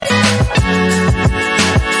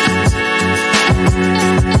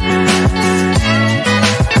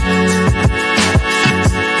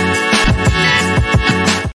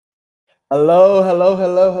Hello, hello,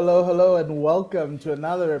 hello, hello, hello, and welcome to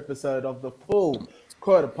another episode of the Full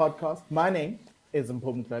Quarter Podcast. My name is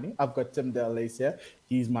Mpho Mklani. I've got Tim Delace here.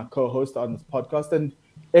 He's my co-host on this podcast. And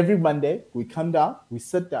every Monday, we come down, we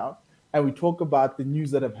sit down, and we talk about the news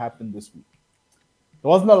that have happened this week. There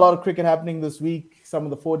wasn't a lot of cricket happening this week. Some of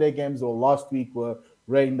the four-day games or last week were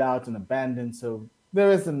rained out and abandoned, so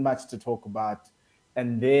there isn't much to talk about.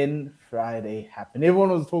 And then Friday happened.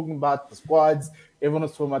 Everyone was talking about the squads. Everyone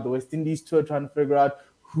was talking about the West Indies tour, trying to figure out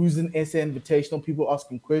who's in SA Invitational. People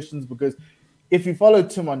asking questions because if you follow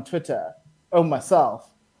Tim on Twitter, or myself,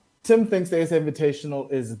 Tim thinks the SA Invitational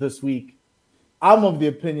is this week. I'm of the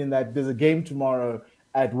opinion that there's a game tomorrow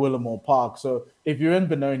at Willamore Park. So if you're in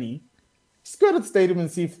Benoni, just go to the stadium and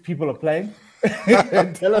see if people are playing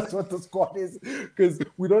and tell us what the squad is, because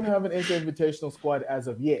we don't have an SA Invitational squad as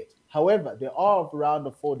of yet. However, there are a round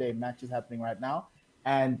of four-day matches happening right now,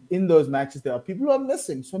 and in those matches, there are people who are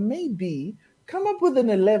missing. So maybe come up with an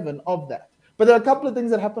 11 of that. But there are a couple of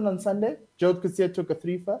things that happened on Sunday. Joe Kasia took a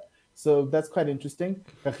three-fer, so that's quite interesting.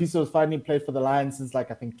 Kagiso has finally played for the Lions since, I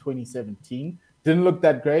think 2017. Didn't look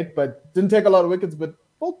that great, but didn't take a lot of wickets, but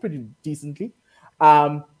bowled pretty decently.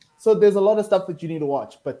 So there's a lot of stuff that you need to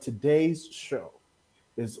watch. But today's show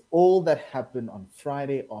is all that happened on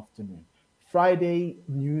Friday afternoon. Friday,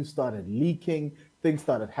 news started leaking. Things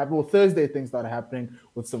started happening. Well, Thursday, things started happening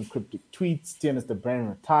with some cryptic tweets. Tianis de Bruin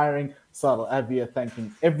retiring. Sadal Avia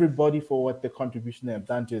thanking everybody for what their contribution they have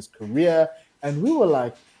done to his career. And we were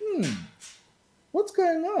like, what's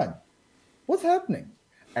going on? What's happening?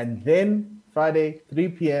 And then Friday, 3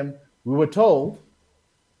 p.m., we were told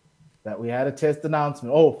that we had a test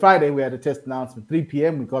announcement. Oh, Friday, we had a test announcement. 3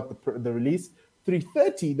 p.m., we got the release.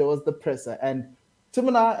 3:30, there was the presser. And Tim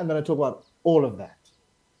and I are going to talk about all of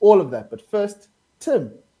that. But first,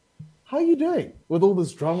 Tim, how are you doing with all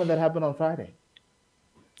this drama that happened on Friday?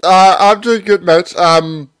 I'm doing good, mate.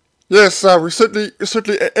 Yes, we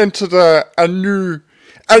certainly entered a new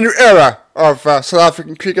era of South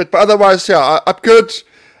African cricket. But otherwise, yeah, I'm good.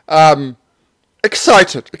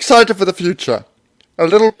 Excited for the future. A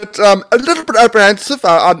little bit apprehensive.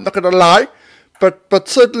 I'm not gonna lie, but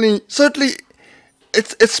certainly,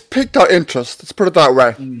 it's piqued our interest. Let's put it that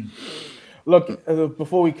way. Look,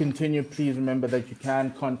 before we continue, please remember that you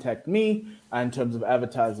can contact me in terms of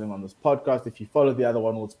advertising on this podcast. If you follow the other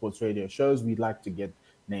One World Sports Radio shows, we'd like to get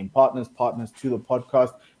named partners to the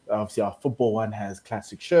podcast. Obviously, our football one has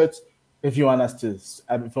classic shirts. If you want to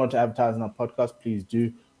advertise on our podcast, please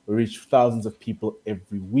do. We reach thousands of people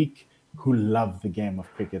every week who love the game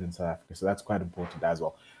of cricket in South Africa. So that's quite important as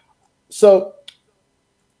well. So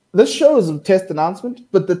this show is a test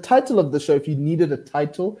announcement, but the title of the show, if you needed a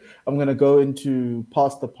title, I'm going to go into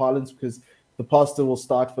pastor parlance because the pastor will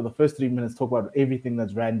start for the first 3 minutes, talk about everything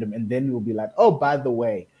that's random, and then we'll be like, oh, by the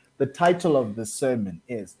way, the title of the sermon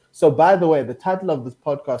is. So, by the way, the title of this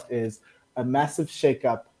podcast is A Massive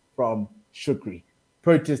Shakeup from Shukri.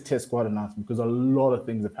 Protest test squad announcement, because a lot of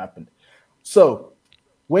things have happened. So,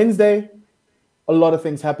 Wednesday, a lot of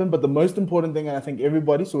things happened, but the most important thing, and I think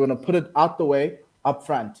everybody, so we're going to put it out the way, up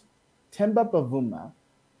front, Temba Bavuma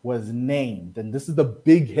was named, and this is the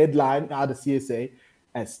big headline out of CSA,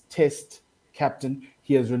 as Test captain.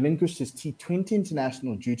 He has relinquished his T20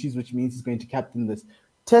 international duties, which means he's going to captain this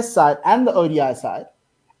Test side and the ODI side,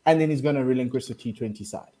 and then he's going to relinquish the T20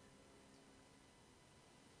 side.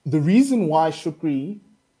 The reason why Shukri,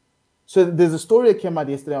 so there's a story that came out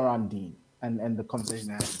yesterday around Dean and the conversation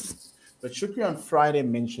that happened. But Shukri on Friday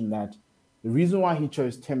mentioned that the reason why he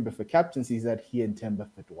chose Temba for captaincy is that he and Temba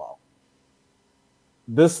fit well.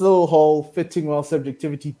 This little whole fitting well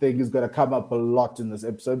subjectivity thing is going to come up a lot in this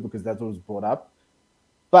episode because that's what was brought up.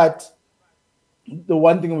 But the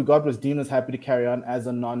one thing we got was Dean was happy to carry on as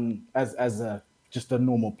just a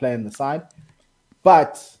normal player in the side.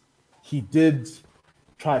 But he did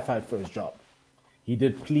try fight for his job. He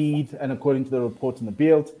did plead, and according to the report in the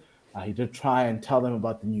Beeld, he did try and tell them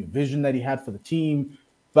about the new vision that he had for the team,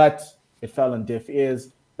 but it fell on deaf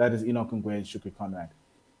ears. That is Enoch Ngwe and Shukri Conrad.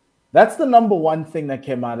 That's the number one thing that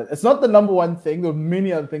came out of it. It's not the number one thing. There were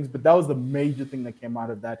many other things, but that was the major thing that came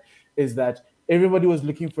out of that, is that everybody was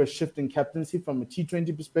looking for a shift in captaincy from a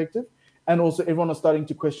T20 perspective, and also everyone was starting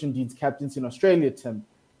to question Dean's captaincy in Australia, Tim.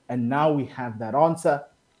 And now we have that answer.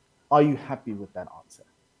 Are you happy with that answer?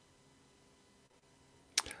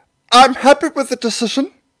 I'm happy with the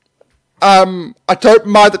decision. I don't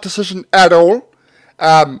mind the decision at all.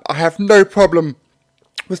 I have no problem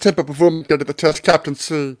with Temba Bavuma getting the Test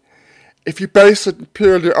captaincy. If you base it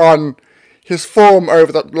purely on his form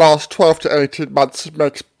over the last 12 to 18 months, it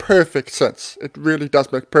makes perfect sense. It really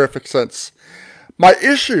does make perfect sense. My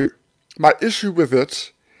issue with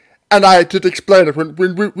it, And I did explain it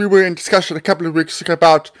when we were in discussion a couple of weeks ago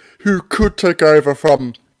about who could take over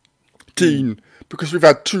from Dean, because we've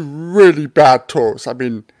had two really bad tours. I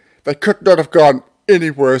mean, they could not have gone any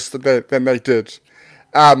worse than they did.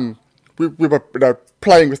 We were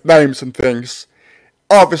playing with names and things.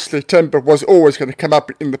 Obviously, Timber was always going to come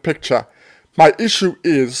up in the picture. My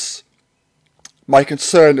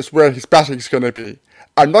concern is where his batting is going to be.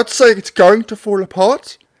 I'm not saying it's going to fall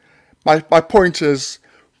apart. My point is,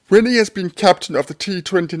 when he has been captain of the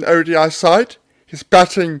T20 and ODI side, his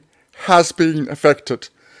batting has been affected.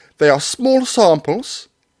 They are small samples,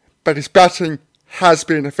 but his batting has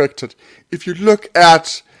been affected. If you look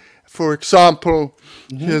at, for example,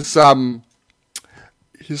 his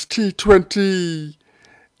T20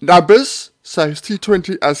 numbers, so his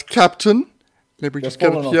T20 as captain, let me just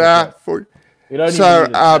get it here for you. You don't even need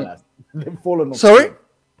to tell us. They've fallen off. Sorry?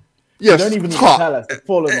 Yes, you don't even need to tell us. They've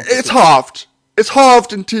fallen off. It's halved. It's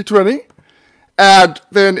halved in T20. And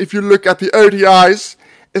then if you look at the ODIs,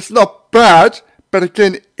 it's not bad, but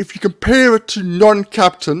again, if you compare it to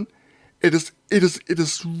non-captain, it has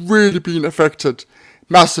really been affected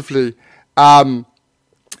massively. Let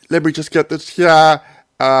me just get this here.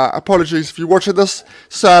 Apologies if you're watching this.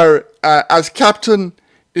 So as captain,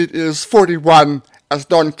 it is 41. As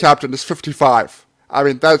non-captain, is 55. I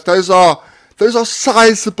mean, those are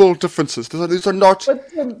sizable differences. These are not.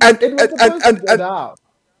 And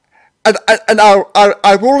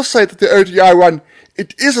I will say that the ODI one,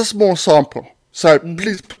 it is a small sample. So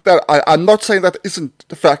please, I'm not saying that isn't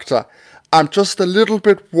the factor. I'm just a little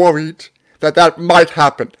bit worried that might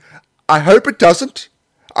happen. I hope it doesn't.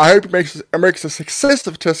 I hope it makes a success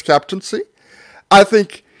of Test captaincy. I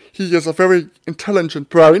think he is a very intelligent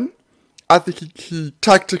brain. I think he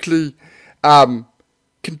tactically can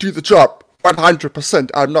do the job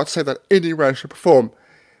 100%. I'm not saying that any way, shape, or form.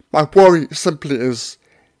 My worry simply is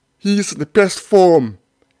he's in the best form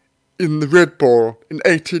in the red ball in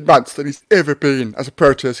 18 months that he's ever been as a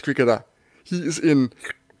Proteas cricketer. He is in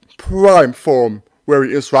prime form where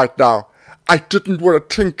he is right now. I didn't want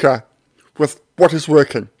to tinker with what is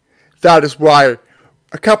working. That is why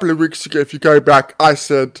a couple of weeks ago, if you go back, I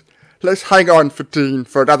said, let's hang on for Dean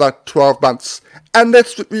for another 12 months. And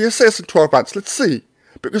let's reassess in 12 months. Let's see.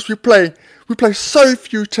 Because we play so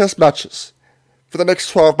few test matches for the next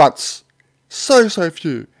 12 months. So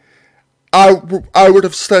few. I would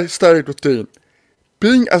have stayed with Dean.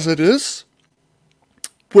 Being as it is,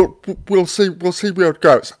 we'll see where it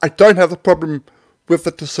goes. I don't have a problem with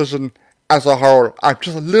the decision as a whole. I'm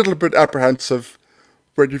just a little bit apprehensive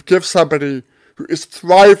when you give somebody who is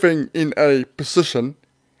thriving in a position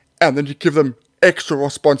and then you give them extra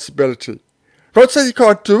responsibility. Not saying you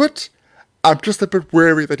can't do it, I'm just a bit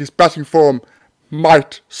wary that his batting form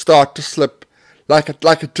might start to slip like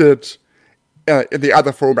it did in the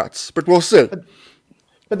other formats. But we'll see.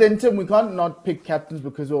 But then, Tim, we can't not pick captains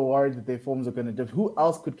because we're worried that their forms are going to differ. Who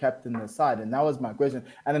else could captain their side? And that was my question.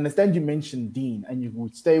 And I understand you mentioned Dean and you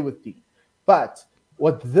would stay with Dean. But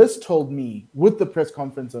what this told me with the press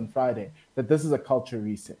conference on Friday, that this is a culture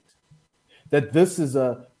reset. That this is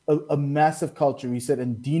a massive culture reset,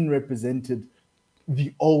 and Dean represented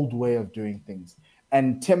the old way of doing things.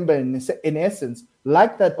 And Timber, in essence,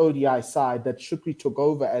 like that ODI side that Shukri took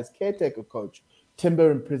over as caretaker coach,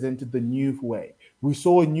 Timber represented the new way. We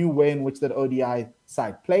saw a new way in which that ODI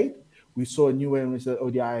side played. We saw a new way in which that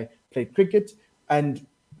ODI played cricket. And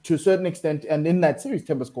to a certain extent, and in that series,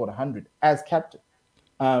 Timber scored 100 as captain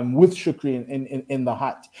with Shukri in the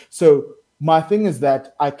hut. So my thing is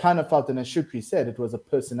that I kind of felt, and as Shukri said, it was a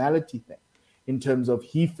personality thing in terms of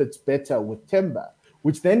he fits better with Timber,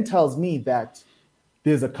 which then tells me that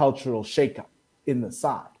there's a cultural shakeup in the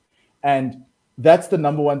side. And that's the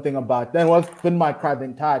number one thing about, then what's been my cry the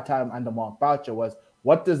entire time under Mark Boucher was,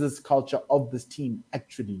 what does this culture of this team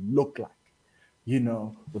actually look like? You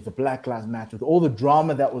know, with the Black Lives Matter, with all the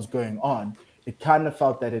drama that was going on, it kind of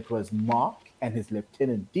felt that it was Mark and his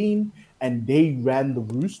lieutenant Dean, and they ran the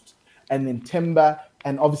roost. And then Timber,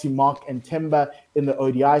 and obviously Mark and Timber in the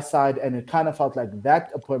ODI side. And it kind of felt like that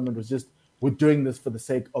appointment was just, we're doing this for the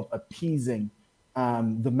sake of appeasing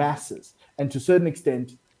the masses. And to a certain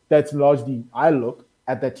extent, that's largely, I look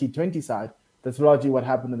at that T20 side, that's largely what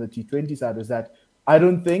happened on the T20 side, is that I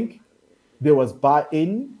don't think there was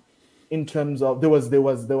buy-in in terms of, there was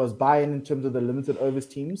buy-in in terms of the limited overs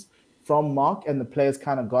teams from Mark, and the players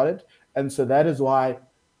kind of got it. And so that is why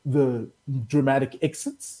the dramatic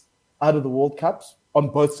exits out of the World Cups on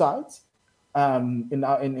both sides, in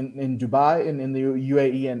Dubai, in the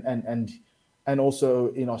UAE, and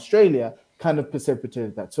also in Australia, kind of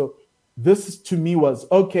precipitated that. So this to me was,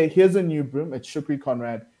 okay, here's a new broom. It's Shukri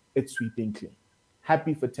Conrad. It's sweeping clean.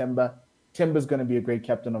 Happy for Timber. Timber's going to be a great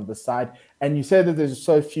captain of the side. And you said that there's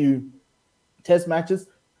so few test matches.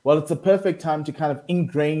 Well, it's a perfect time to kind of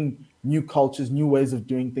ingrain new cultures, new ways of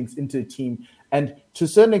doing things into a team. And to a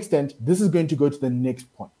certain extent, this is going to go to the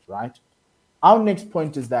next point, right? Our next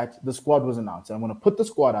point is that the squad was announced. I'm going to put the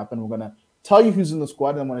squad up and we're going to tell you who's in the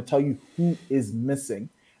squad and I'm going to tell you who is missing.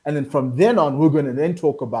 And then from then on, we're going to then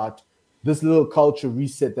talk about this little culture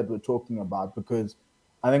reset that we're talking about, because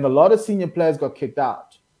I think a lot of senior players got kicked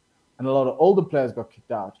out and a lot of older players got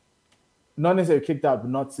kicked out. Not necessarily kicked out, but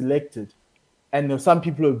not selected. And there are some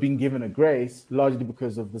people who have been given a grace largely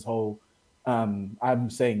because of this whole, I'm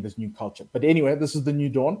saying this new culture. But anyway, this is the new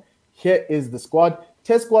dawn. Here is the squad.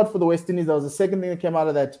 Test squad for the West Indies. That was the second thing that came out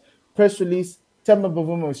of that press release. Temba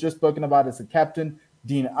Bavuma was just spoken about as a captain.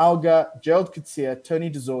 Dean Alga, Gerald Coetzee, Tony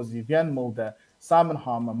de Zoers, Vivian Mulder, Simon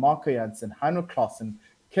Harmer, Marco Jansen, Heinrich Klaassen,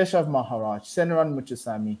 Keshav Maharaj, Senaran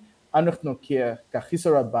Muchasamy, Anuch Nokia,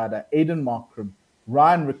 Kagiso Rabada, Aiden Markram,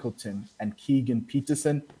 Ryan Rickleton, and Keegan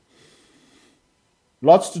Peterson.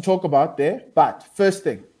 Lots to talk about there, but first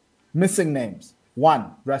thing, missing names.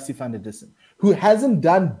 One, Rassie van der Dussen, who hasn't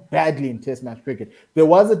done badly in Test match cricket. There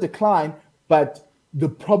was a decline, but the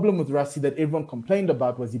problem with Rassie that everyone complained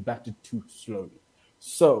about was he batted too slowly.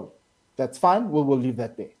 So that's fine. We'll leave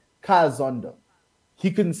that there. Kaya Zondo, he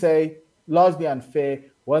couldn't say, largely unfair,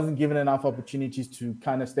 wasn't given enough opportunities to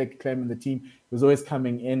kind of stake a claim in the team. He was always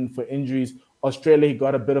coming in for injuries. Australia, he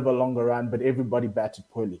got a bit of a longer run, but everybody batted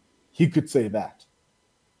poorly. He could say that.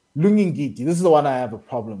 Lungi Ngidi, this is the one I have a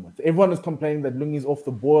problem with. Everyone is complaining that Lungi's off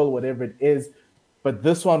the boil, whatever it is. But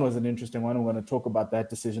this one was an interesting one. We're going to talk about that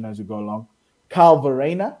decision as we go along. Kyle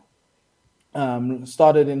Verreynne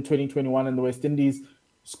started in 2021 in the West Indies,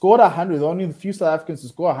 scored 100. Only the few South Africans to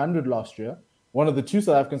score 100 last year. One of the two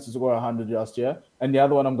South Africans to score 100 last year. And the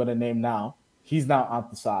other one I'm going to name now. He's now out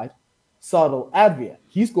the side. Sadal Advia,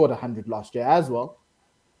 he scored 100 last year as well.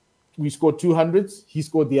 We scored 200s. He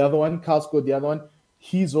scored the other one. Kyle scored the other one.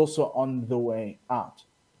 He's also on the way out.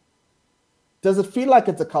 Does it feel like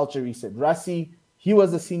it's a culture reset? Rassie, he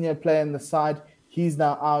was a senior player in the side. He's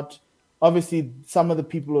now out. Obviously, some of the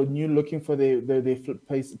people are new looking for their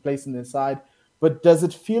place in their side. But does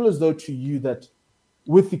it feel as though to you that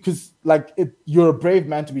because you're a brave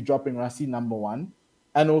man to be dropping Rassie, number one,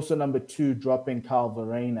 and also number two, dropping Kyle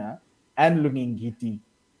Verreynne and Lungi Ngidi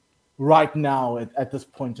right now at this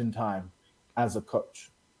point in time as a coach?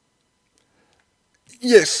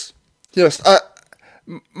 Yes.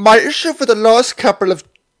 My issue for the last couple of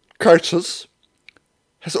coaches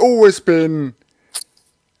has always been,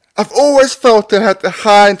 I've always felt they had their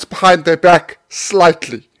hands behind their back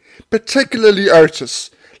slightly, particularly Otis.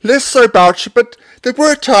 Less so Boucher, but there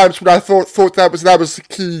were times when I thought that was the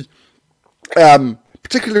key,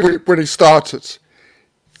 particularly when he started.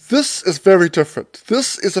 This is very different.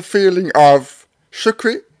 This is a feeling of,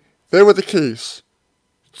 Shukri, there were the keys.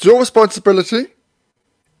 It's your responsibility.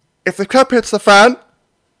 If the cup hits the fan,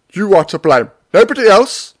 you are to blame. Nobody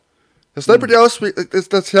else. There's nobody else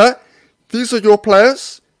that's here. These are your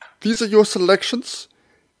players. These are your selections.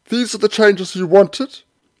 These are the changes you wanted.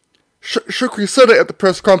 Shukri said it at the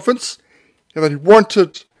press conference that he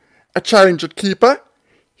wanted a change at keeper.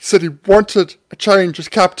 He said he wanted a change as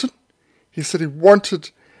captain. He said he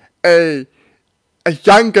wanted a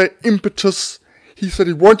younger impetus. He said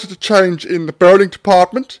he wanted a change in the bowling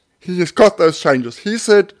department. He has got those changes. He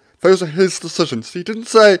said those are his decisions. He didn't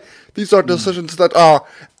say these are decisions that are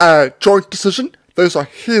a joint decision. Those are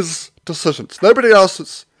his decisions. Nobody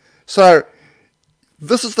else's. So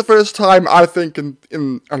this is the first time, I think,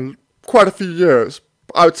 in quite a few years,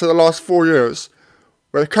 I would say the last 4 years,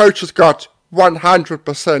 where the coach has got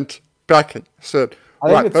 100% backing. Said,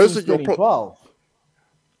 right, those are your 2012.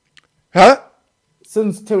 Huh?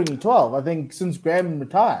 Since 2012, I think since Graham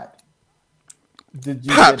retired. Did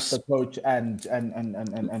you Perhaps. get the coach and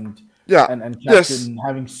captain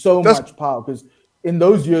having so much power? Because in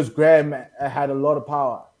those years, Graham had a lot of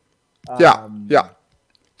power.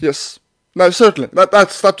 Yes. No, certainly.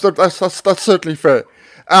 That's certainly fair.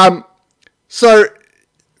 So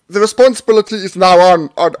the responsibility is now on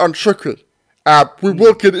Shukri. We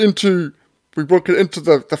will get into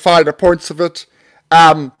the finer points of it.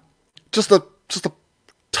 Just a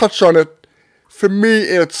touch on it. For me,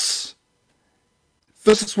 it's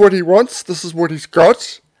this is what he wants. This is what he's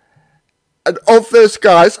got. And of those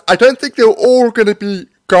guys, I don't think they're all going to be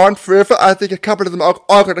gone forever. I think a couple of them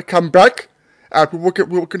are going to come back. We'll get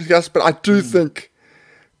discuss, but I do think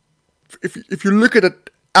if you look at it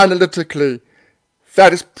analytically,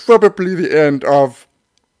 that is probably the end of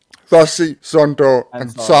Rassie, Zondo, and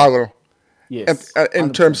Sadal. Yes, in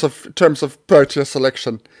 100%. terms of Proteas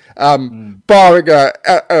selection, barring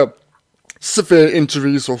a severe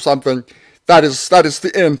injuries or something, that is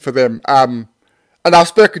the end for them. And I've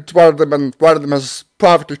spoken to one of them, and one of them has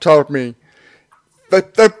privately told me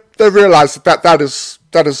that they realise that is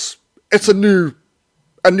it's a new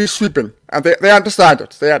sweeping, and they understand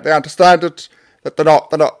it. They understand it, that they're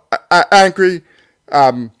not angry.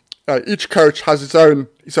 Each coach has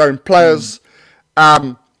his own players.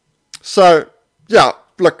 So yeah,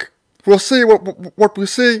 look, we'll see what we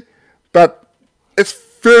see, but it's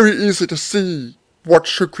very easy to see what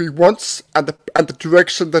Shukri wants and the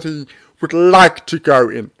direction that he would like to go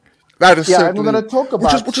in. That is Yeah, and we're certainly, going to talk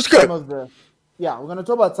about which is good. some of the. Yeah, we're going to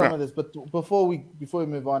talk about some of this, but before we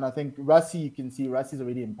move on, I think Rassi, you can see Rassi's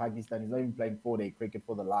already in Pakistan. He's not even playing 4-day cricket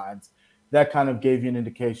for the Lions. That kind of gave you an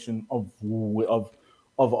indication of the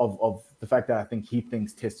fact that I think he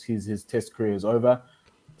thinks his test career is over.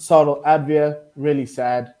 Sardal Advia, really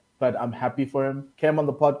sad, but I'm happy for him. Came on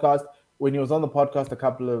the podcast. When he was on the podcast I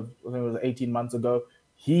think it was 18 months ago,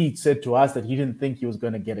 he said to us that he didn't think he was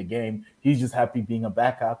going to get a game. He's just happy being a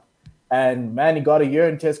backup. And man, he got a year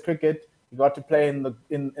in Test cricket. He got to play in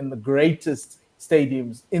the greatest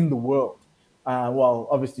stadiums in the world. Well,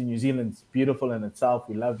 obviously New Zealand's beautiful in itself.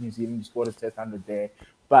 We love New Zealand. He scored a Test 100 there,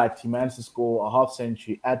 but he managed to score a half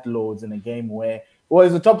century at Lords in a game where, well,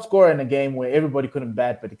 he's a top scorer in a game where everybody couldn't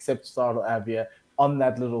bat, but except Sardal Avia on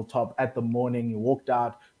that little top at the morning. He walked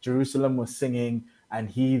out. Jerusalem was singing, and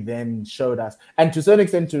he then showed us. And to a certain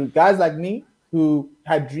extent, to guys like me who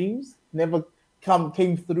had dreams, never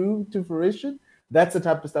came through to fruition, that's the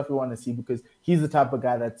type of stuff we want to see, because he's the type of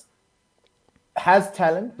guy that has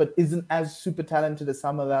talent but isn't as super talented as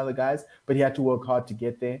some of the other guys, but he had to work hard to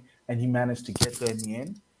get there, and he managed to get there in the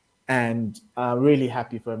end. And really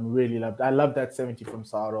happy for him. I love that 70 from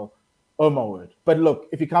Saro. Oh my word. But look,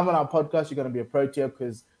 if you come on our podcast, you're going to be a Protea,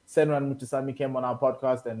 because Senran Mutasami came on our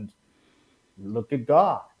podcast, and look at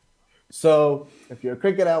God. So if you're a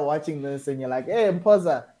cricketer watching this and you're like, hey,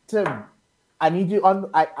 Mpoza, Tim, I need you on.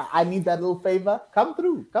 I need that little favor. Come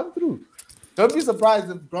through. Don't be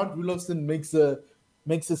surprised if Grant Wilofson makes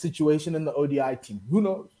a situation in the ODI team. Who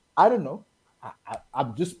knows? I don't know.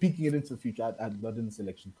 I'm just speaking it into the future. I'm not in the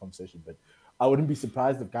selection conversation, but I wouldn't be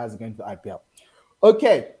surprised if guys are going to the IPL.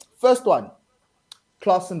 Okay, first one.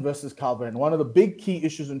 Klaasen versus Calvin. One of the big key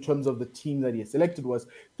issues in terms of the team that he selected was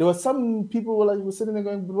there were some people who were sitting there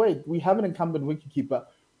going, but wait, we have an incumbent wicketkeeper.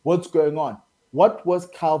 What's going on? What was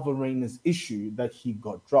Calvin-Rayner's issue that he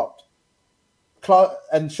got dropped?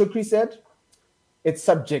 And Shukri said, it's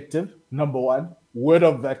subjective, number one. Word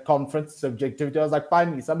of that conference, subjectivity. I was like,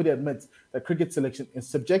 finally, somebody admits that cricket selection is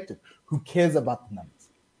subjective. Who cares about the numbers,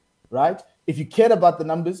 right? If you cared about the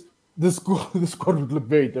numbers, the squad would look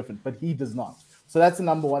very different, but he does not. So that's the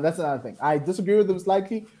number one. That's another thing. I disagree with him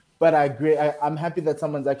slightly, but I agree. I'm happy that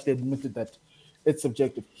someone's actually admitted that it's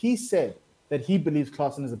subjective. He said that he believes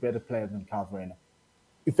Klaasen is a better player than Kyle Verreynne.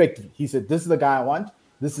 Effectively, he said, this is the guy I want.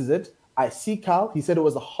 This is it. I see Kyle. He said it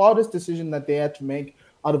was the hardest decision that they had to make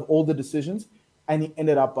out of all the decisions, and he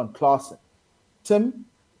ended up on Klaasen. Tim,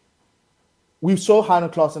 we saw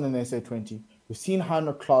Heino Klaasen in the SA20. We've seen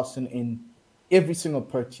Heino Klaasen in every single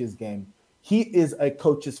Proteas game. He is a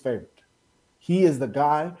coach's favorite. He is the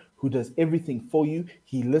guy who does everything for you.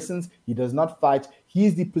 He listens. He does not fight. He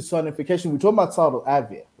is the personification. We're talking about Sardal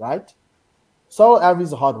Avia, right? Sardal Avia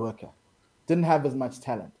is a hard worker. Didn't have as much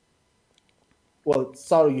talent. Well,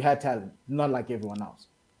 sorry, you had talent, not like everyone else.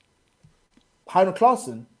 Heino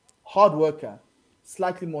Klaasen, hard worker,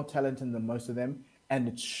 slightly more talented than most of them, and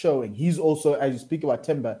it's showing. He's also, as you speak about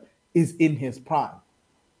Timber, is in his prime.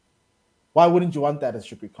 Why wouldn't you want that as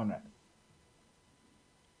Shukri Conrad?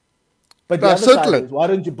 But the other side is, why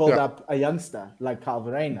don't you build up a youngster like Kyle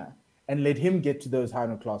Verreynne and let him get to those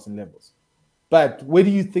Heino Klaasen levels? But what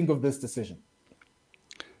do you think of this decision?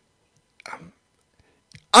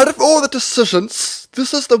 Out of all the decisions,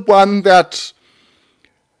 this is the one that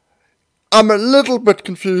I'm a little bit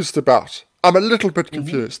confused about.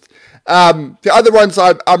 The other ones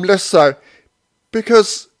I'm less so,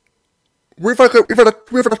 because we've had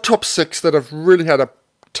a top six that have really had a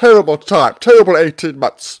terrible 18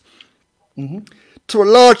 months. Mm-hmm. To a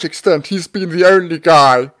large extent, he's been the only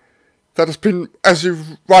guy that has been, as you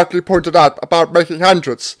rightly pointed out, about making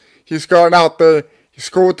hundreds. He's gone out there, he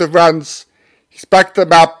scored the runs, he's backed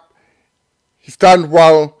them up, he's done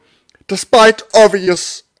well, despite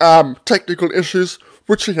obvious technical issues,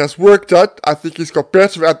 which he has worked at. I think he's got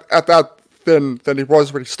better at that than he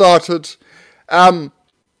was when he started.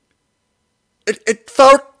 It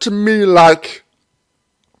felt to me like,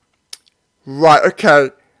 right,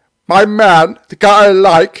 okay, my man, the guy I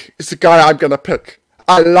like, is the guy I'm going to pick.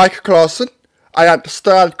 I like Klaassen. I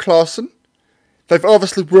understand Klaassen. They've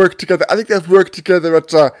obviously worked together. I think they've worked together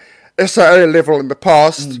at SAA level in the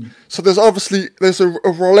past. So there's a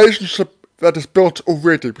relationship that is built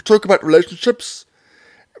already. We talk about relationships.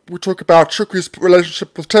 We talk about Shukri's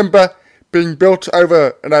relationship with Timber being built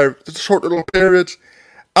over a short little period.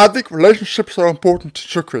 I think relationships are important to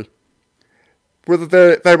Shukri.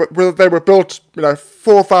 Whether they were built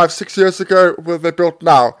 4, 5, 6 years ago, whether they're built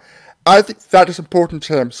now, I think that is important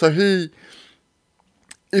to him. So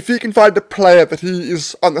if he can find a player that he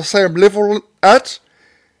is on the same level at,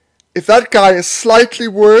 if that guy is slightly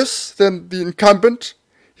worse than the incumbent,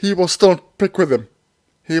 he will still pick with him.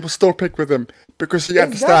 He will still pick with him because he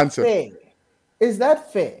understands it. Is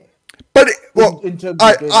that fair? But in terms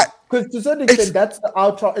of because to a certain extent,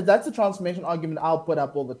 that's the transformation argument I'll put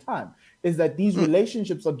up all the time. Is that these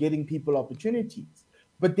relationships are getting people opportunities,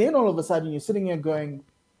 but then all of a sudden you're sitting here going,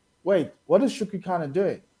 "Wait, what is Shukri kind of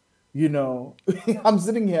doing?" I'm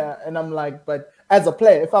sitting here and I'm like, but as a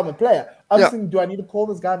player, if I'm a player, I'm thinking, do I need to call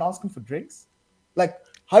this guy and ask him for drinks? Like,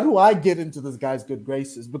 how do I get into this guy's good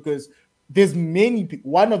graces? Because there's many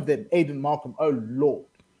people. One of them, Aiden Markham. Oh Lord,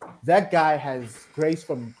 that guy has grace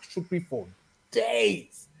from Shukri for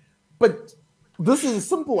days. But this is a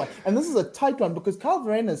simple one, and this is a tight one because Kyle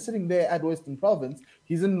Verreynne is sitting there at Western Province.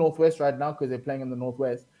 He's in Northwest right now because they're playing in the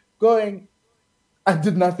Northwest. Going, I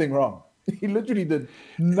did nothing wrong. He literally did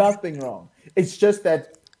nothing wrong. It's just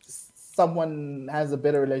that someone has a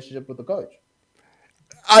better relationship with the coach.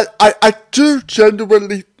 I do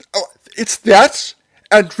genuinely. It's that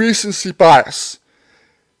and recency bias.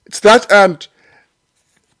 It's that and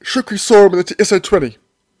Shukri saw him in the SA20.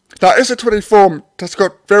 Now, SA20 form has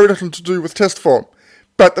got very little to do with test form.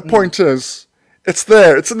 But the point is, it's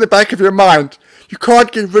there. It's in the back of your mind. You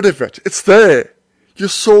can't get rid of it. It's there. You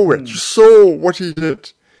saw it. You saw what he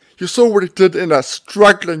did. You saw what he did in a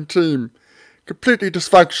struggling team. Completely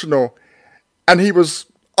dysfunctional. And he was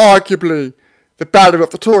arguably the battle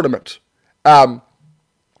of the tournament.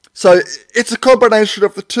 So it's a combination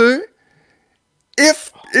of the two.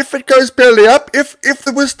 If it goes belly up, if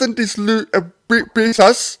the West Indies beat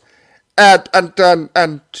us, and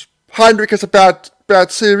Heinrich has a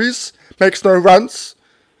bad series, makes no runs,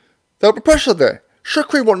 there'll be pressure there.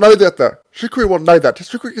 Shukri won't know that though. Shukri won't know that.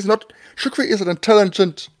 Shukri is an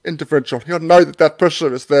intelligent individual. He'll know that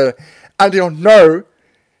pressure is there, and he'll know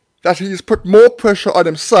that he's put more pressure on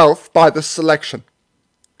himself by this selection.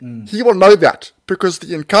 He will know that because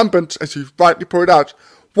the incumbent, as you rightly pointed out,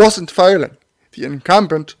 wasn't failing. The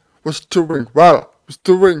incumbent was doing well. Was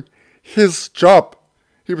doing his job.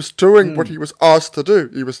 He was doing what he was asked to do.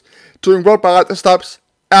 He was doing well by the stops,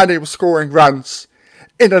 and he was scoring runs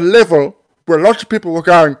in a level where a lot of people were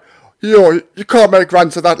going, you can't make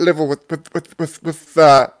runs at that level with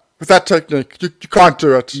that technique. You can't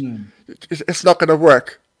do it. It's not going to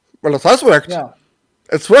work. Well, it has worked. Yeah.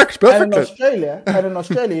 It's worked perfectly. And in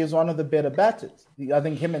Australia, he's one of the better batters. I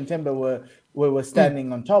think him and Timber were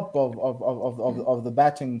standing on top of the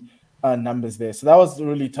batting numbers there. So that was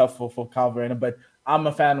really tough for Kyle Verreynne. But I'm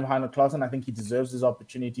a fan of Heinrich Klaassen. I think he deserves his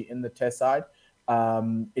opportunity in the test side.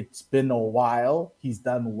 It's been a while. He's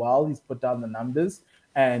done well. He's put down the numbers.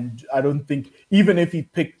 And I don't think, even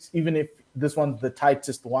if this one's the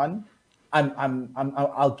tightest one,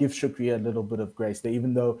 I'll give Shukri a little bit of grace there,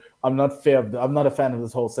 even though I'm not a fan of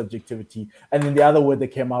this whole subjectivity. And then the other word that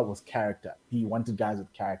came out was character. He wanted guys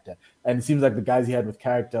with character. And it seems like the guys he had with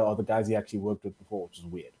character are the guys he actually worked with before, which is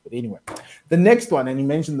weird. But anyway, the next one, and you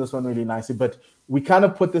mentioned this one really nicely, but we kind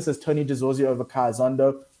of put this as Tony de Zorzi over Kaya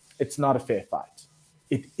Zondo. It's not a fair fight.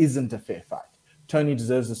 It isn't a fair fight. Tony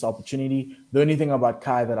deserves this opportunity. The only thing about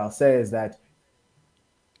Kai that I'll say is that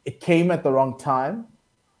it came at the wrong time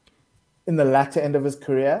in the latter end of his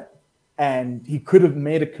career, and he could have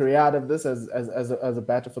made a career out of this as a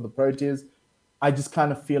batter for the Proteas. I just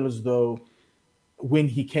kind of feel as though when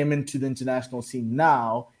he came into the international scene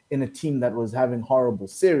now in a team that was having horrible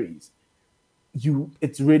series,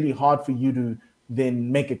 it's really hard for you to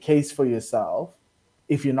then make a case for yourself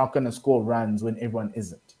if you're not going to score runs when everyone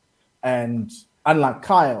isn't. And unlike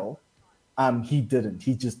Kyle, he didn't.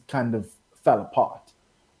 He just kind of fell apart.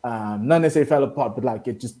 Not necessarily fell apart, but like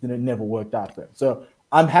it never worked out for him. So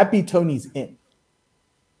I'm happy Tony's in.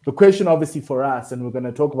 The question obviously for us, and we're going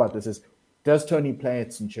to talk about this, is does Tony play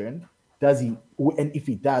at Centurion? Does he? And if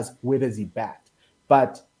he does, where does he bat?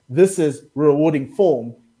 But this is rewarding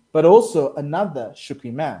form, but also another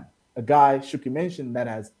Shukri man, a guy Shukri mentioned that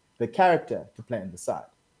has the character to play in the side.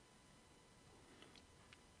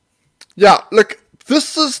 Yeah, look,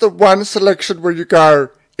 this is the one selection where you go,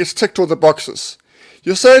 it's ticked all the boxes.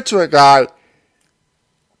 You say to a guy,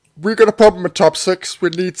 we got a problem with top 6, we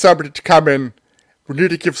need somebody to come in, we need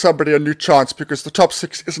to give somebody a new chance because the top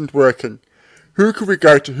 6 isn't working. Who can we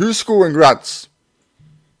go to? Who's scoring runs?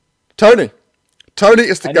 Tony. Tony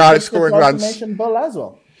is the guy scoring runs. Transformation Bill as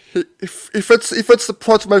well. If it's the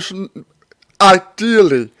transformation,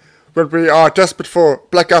 ideally, when we are desperate for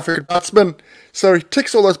black African batsmen, so he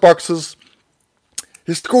ticks all those boxes.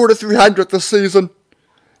 He scored a 300 this season.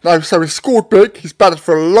 Now, so he scored big. He's batted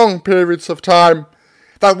for long periods of time.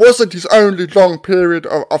 That wasn't his only long period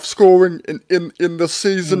of scoring in this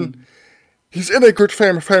season. He's in a good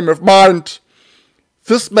frame of mind.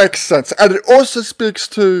 This makes sense. And it also speaks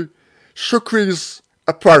to Shukri's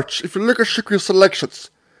approach. If you look at Shukri's selections,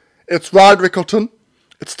 it's Ryan Rickleton,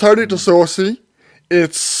 it's Tony DeSorcy,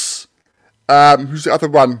 it's who's the other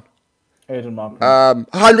one? Aiden Markham.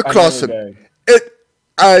 Heinrich Klaassen.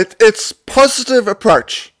 It's positive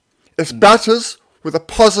approach. It's batters with a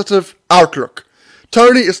positive outlook.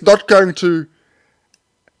 Tony is not going to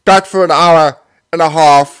bat for an hour and a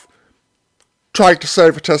half trying to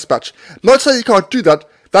save a test match. Not saying he can't do that.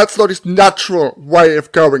 That's not his natural way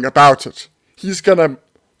of going about it. He's going to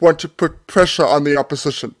want to put pressure on the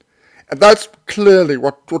opposition. And that's clearly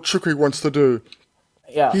what Shukri wants to do.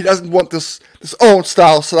 Yeah. He doesn't want this old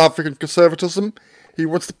style South African conservatism. He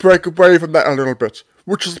wants to break away from that a little bit,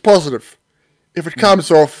 which is positive. If it comes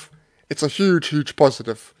off, it's a huge, huge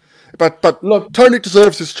positive. But look, Tony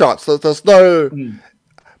deserves his chance. There's no...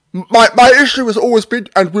 My issue has always been,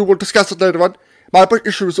 and we will discuss it later on, my big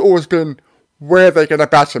issue has always been where they're going to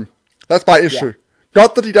bat him. That's my issue. Yeah.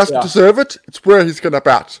 Not that he doesn't deserve it, it's where he's going to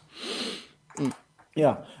bat.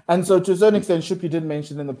 Yeah, and so to a certain extent, Shukri did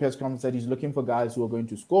mention in the press conference that he's looking for guys who are going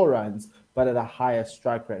to score runs, but at a higher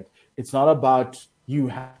strike rate. It's not about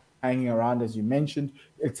you hanging around, as you mentioned.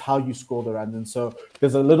 It's how you score the runs. And so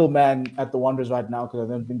there's a little man at the Wanderers right now, because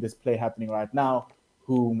I don't think there's play happening right now,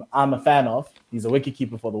 whom I'm a fan of. He's a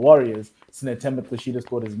wicketkeeper for the Warriors. Sinetemba Kushida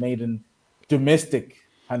scored his maiden domestic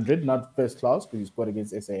 100, not first class, because he scored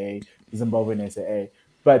against SAA, Zimbabwean SAA.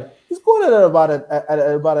 But he scored at about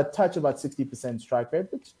a touch, about 60% strike rate,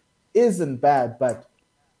 which isn't bad. But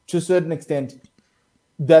to a certain extent,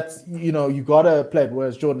 that's, you gotta play it.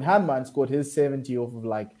 Whereas Jordan Handman scored his 70 off of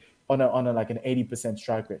on an 80%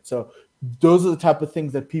 strike rate. So those are the type of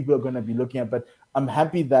things that people are going to be looking at. But I'm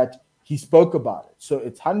happy that he spoke about it. So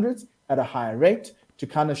it's hundreds at a higher rate to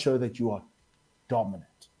kind of show that you are dominant.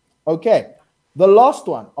 Okay, the last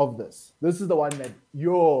one of this is the one that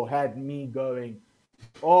had me going,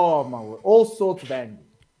 oh my word, all sorts of angry.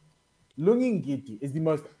 Lungi Ngidi is the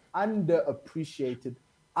most underappreciated,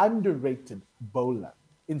 underrated bowler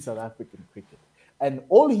in South African cricket. And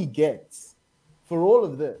all he gets for all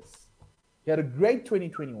of this, he had a great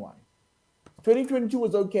 2021. 2022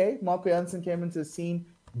 was okay. Marco Jansen came into the scene.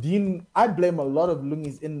 Dean, I blame a lot of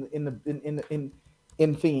Lungi's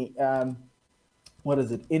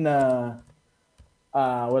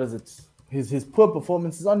his poor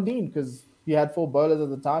performances on Dean, because he had 4 bowlers at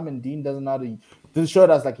the time, and Dean doesn't know how to. This showed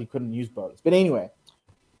us he couldn't use bowlers. But anyway,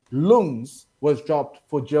 Lungs was dropped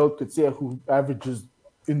for Gerald Coetzee, who averages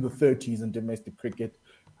in the 30s in domestic cricket.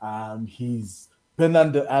 He's been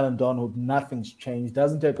under Alan Donald. Nothing's changed.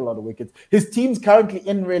 Doesn't take a lot of wickets. His team's currently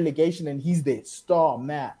in relegation, and he's their star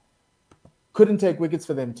man. Couldn't take wickets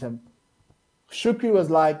for them, Tim. Shukri was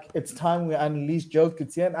like, it's time we unleash Gerald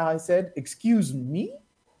Coetzee. And I said, excuse me?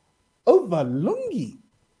 Over Lungi?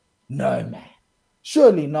 No, man.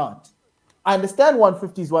 Surely not. I understand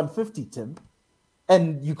 150 is 150, Tim.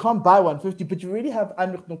 And you can't buy 150, but you already have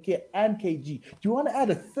Anrich Nokia and KG. Do you want to add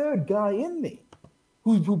a third guy in there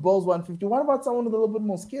who bowls 150? What about someone with a little bit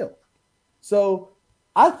more skill? So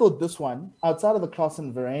I thought this one, outside of the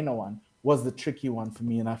Klaassen Verreynne one, was the tricky one for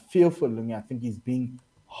me. And I feel for Lungi. I think he's being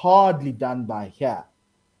hardly done by here.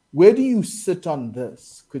 Where do you sit on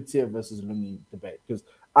this Coetzee versus Lungi debate? Because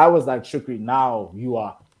I was like, Shukri, now you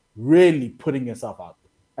are really putting yourself out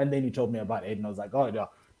there. And then you told me about Aiden. I was like, oh, yeah,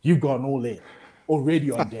 you've gone all in already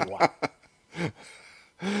on day one.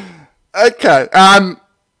 Okay.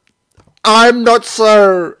 I'm not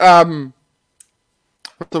so,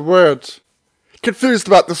 what's the word? Confused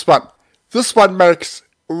about this one. This one makes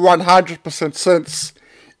 100% sense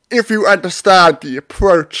if you understand the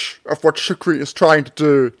approach of what Shukri is trying to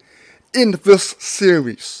do in this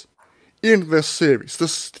series. You need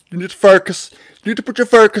to focus. You need to put your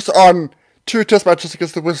focus on 2 test matches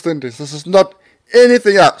against the West Indies. This is not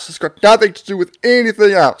anything else. It's got nothing to do with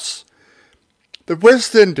anything else. The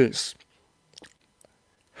West Indies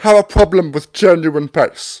have a problem with genuine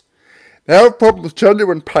pace. They have a problem with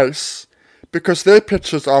genuine pace because their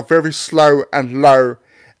pitches are very slow and low,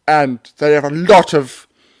 and they have a lot of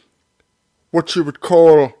what you would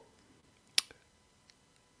call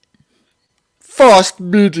fast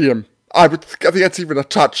medium. I think that's even a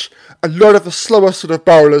touch. A lot of the slower sort of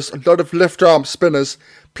bowlers, a lot of left arm spinners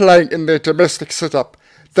playing in their domestic setup.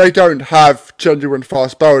 They don't have genuine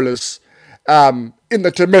fast bowlers in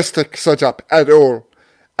the domestic setup at all.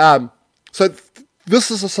 So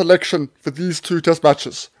this is a selection for these two test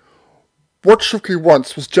matches. What Shookie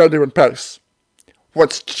wants was genuine pace.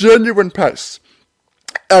 Wants genuine pace.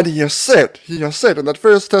 And he has said in that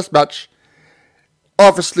first test match,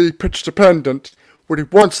 obviously pitch dependent, what he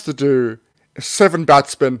wants to do is 7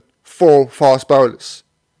 batsmen, 4 fast bowlers.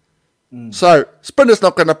 So spinner's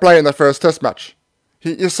not going to play in the first test match.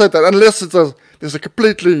 He said that unless there's a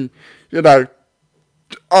completely,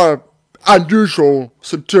 unusual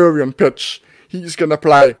Centurion pitch, he's going to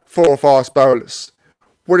play 4 fast bowlers.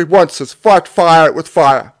 What he wants is fight fire with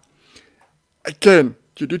fire. Again,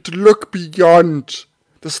 you need to look beyond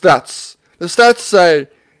the stats. The stats say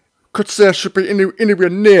Coetzee should be anywhere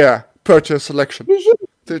near Proteas selection. He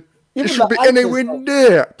should be anywhere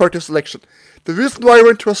near Proteas selection. The reason why he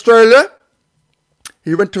went to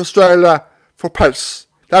Australia for pace.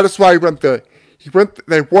 That is why he went there.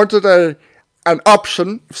 They wanted an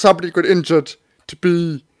option if somebody got injured to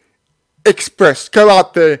be express. Go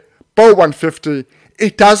out there, bowl 150.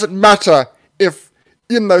 It doesn't matter if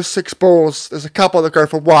in those 6 balls there's a couple that go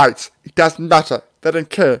for wides. It doesn't matter. They don't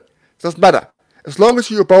care. It doesn't matter. As long as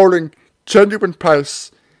you're bowling genuine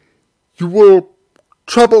pace, you will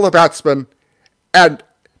trouble the batsman, and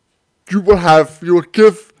you will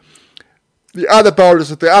give the other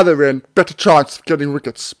bowlers at the other end better chance of getting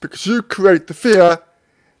wickets, because you create the fear,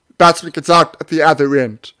 the batsman gets out at the other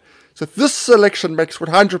end. So this selection makes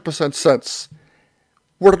 100% sense.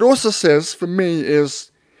 What it also says for me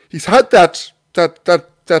is he's had that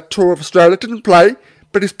tour of Australia, didn't play,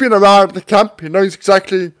 but he's been around the camp. He knows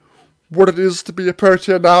exactly what it is to be a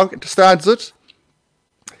Protea now, understands it.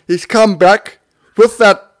 He's come back with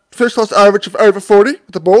that first class average of over 40 with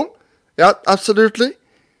the ball. Yeah, absolutely.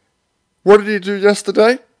 What did he do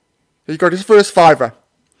yesterday? He got his first fiver.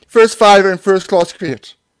 First fiver in first class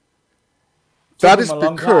cricket. That is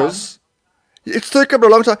because it's taken him a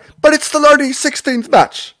long time, but it's still only his 16th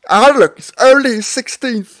match. I had a look, it's only his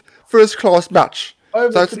 16th first class match.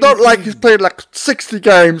 So it's not like he's played like 60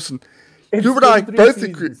 games. And you and I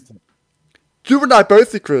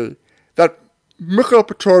both agree that Michael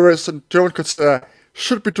Pretorius and Joan Coetzee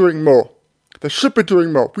should be doing more. They should be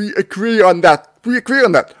doing more. We agree on that.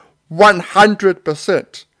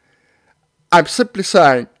 100%. I'm simply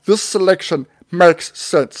saying this selection makes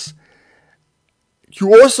sense.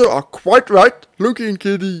 You also are quite right. Lungi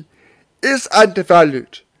Ngidi is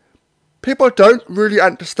undervalued. People don't really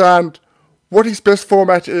understand what his best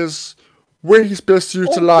format is, where he's best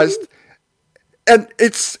utilised. And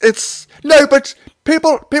but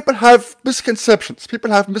people have misconceptions.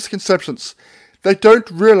 They don't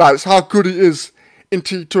realise how good he is in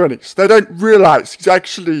T20s. They don't realise he's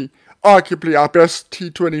actually arguably our best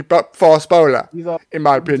T20 fast bowler, in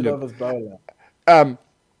my opinion.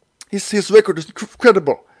 His record is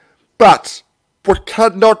incredible. But what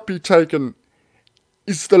cannot be taken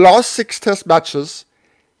is the last 6 test matches,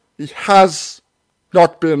 he has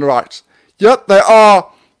not been right. Yet there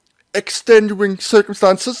are extenuating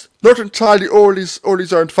circumstances, not entirely all his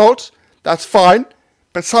own fault. That's fine,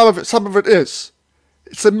 but some of it is.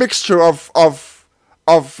 It's a mixture of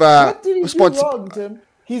what did he do wrong, Tim?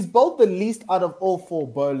 He's bowled the least out of all 4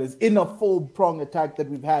 bowlers in a full prong attack that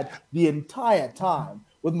we've had the entire time,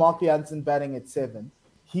 with Mark Jansen batting at 7.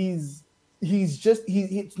 It's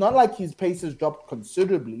not like his pace has dropped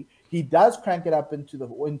considerably. He does crank it up into the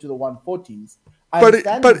 140s. I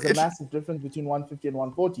understand there's a massive difference between 150 and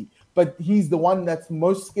 140, but he's the one that's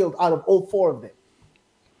most skilled out of all 4 of them.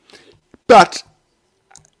 But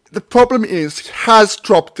the problem is he has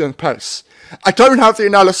dropped in pace. I don't have the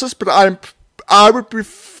analysis, but I would be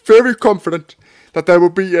very confident that there will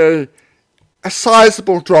be a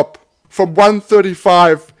sizable drop from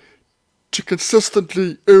 135 to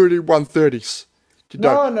consistently early 130s.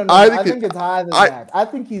 No. I think it's higher than that. I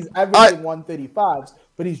think he's averaging 135s,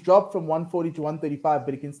 but he's dropped from 140 to 135,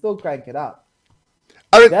 but he can still crank it up.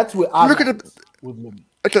 That's where I'm at with him.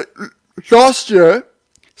 Okay, last year,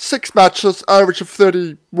 6 matches, average of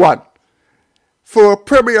 31. For a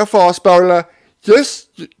premier fast bowler, yes,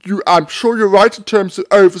 I'm sure you're right in terms of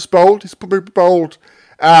overs bowled. He's probably bowled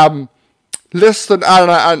less than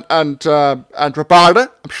Anna and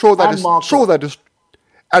Rabada. I'm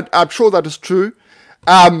sure that is true.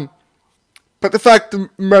 But the fact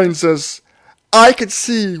remains is, I can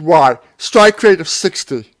see why strike rate of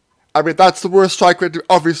 60. I mean, that's the worst strike rate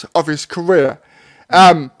of his career.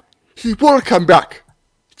 He will come back.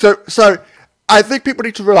 So I think people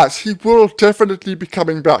need to realize he will definitely be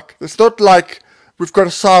coming back. It's not like we've got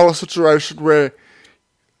a Cyril situation where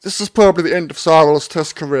this is probably the end of Cyril's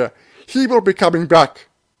Test career. He will be coming back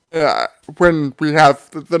when we have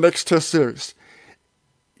the next Test series.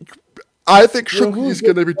 I think Shukri's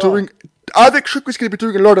going to be doing. I think Shukri's going to be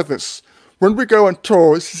doing a lot of this. When we go on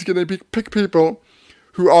tours, he's going to pick people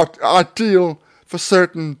who are ideal for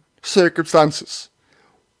certain circumstances.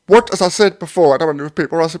 What, as I said before, I don't want to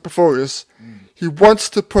repeat what I said before, is he wants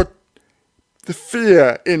to put the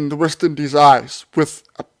fear in the West Indies' eyes with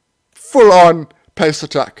a full-on pace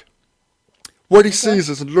attack. What he sees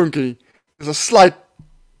as in Lungi is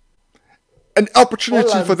an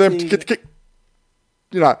opportunity for them to get.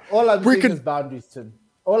 All I'm seeing is boundaries, Tim.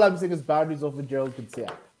 All I'm seeing is boundaries over Gerald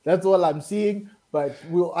Coetzee. That's all I'm seeing. But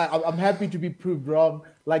I'm happy to be proved wrong,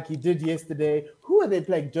 like he did yesterday. Who are they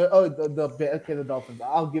playing? The Dolphins.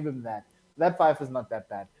 I'll give him that. That 5 is not that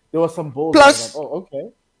bad. There was some balls. Plus, okay.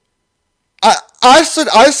 I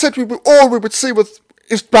said we would see with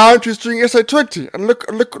his boundaries during SA20, and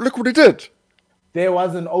look what he did. There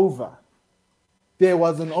was an over.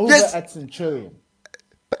 Yes. At Centurion.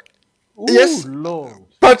 Ooh, yes, Lord.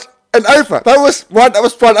 But an over. That was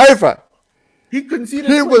one over. He conceded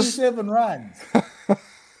 27 runs.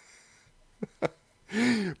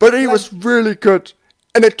 But he was really good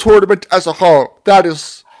in a tournament as a whole. That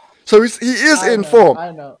is, so he is in form.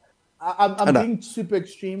 I know. I'm being super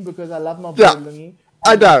extreme because I love my boy Lungi.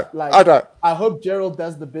 I know. I hope Gerald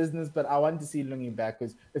does the business, but I want to see Lungi back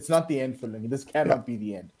because it's not the end for Lungi. This cannot be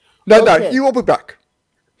the end. No, he will be back.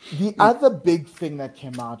 The other big thing that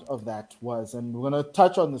came out of that was, and we're going to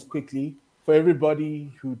touch on this quickly, for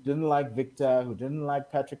everybody who didn't like Victor, who didn't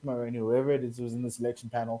like Patrick Moroney, whoever it is who was in the selection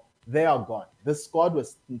panel, they are gone. This squad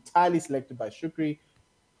was entirely selected by Shukri,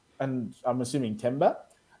 and I'm assuming Temba.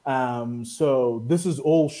 So this is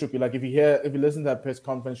all Shukri. Like if you listen to that press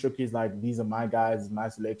conference, Shukri's like, these are my guys, my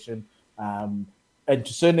selection. And to a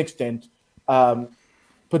certain extent, but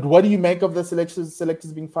what do you make of the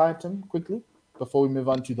selectors being fired, Tim, quickly? Before we move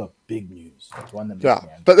on to the big news. That's one that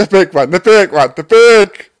but the big one, the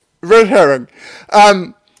big red herring.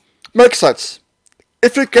 Makes sense.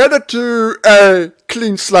 If you're going to do a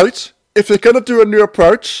clean slate, if you're going to do a new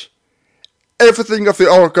approach, everything of the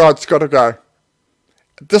old guard's got to go.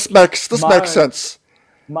 This makes sense.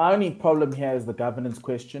 My only problem here is the governance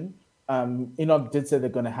question. Enoch did say they're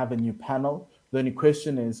going to have a new panel. The only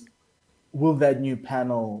question is, will that new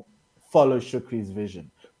panel follow Shukri's vision?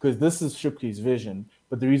 Because this is Shukri's vision,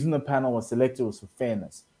 but the reason the panel was selected was for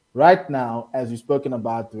fairness. Right now, as we've spoken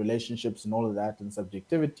about the relationships and all of that and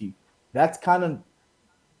subjectivity, it's kind of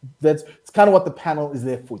what the panel is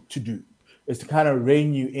there for to do, is to kind of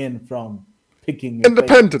rein you in from picking your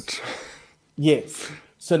independent. Favorites. Yes.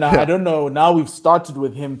 So now I don't know. Now we've started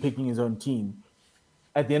with him picking his own team.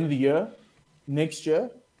 At the end of the year, next year,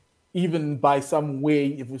 even by some way,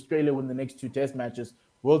 if Australia win the next 2 test matches,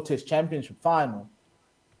 World Test Championship final.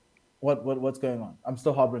 What's going on? I'm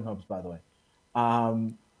still harboring hopes, by the way.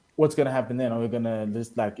 What's going to happen then? Are we going to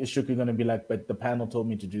just is Shukri going to be like, but the panel told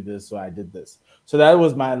me to do this, so I did this. So that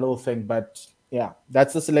was my little thing. But yeah,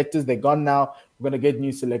 that's the selectors. They're gone now. We're going to get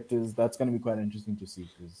new selectors. That's going to be quite interesting to see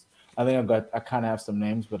because I think I kind of have some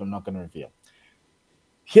names, but I'm not going to reveal.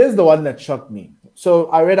 Here's the one that shocked me. So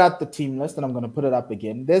I read out the team list and I'm going to put it up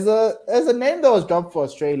again. There's a name that was dropped for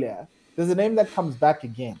Australia. There's a name that comes back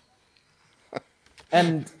again.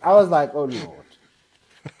 And I was like, oh, Lord.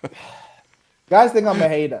 Guys think I'm a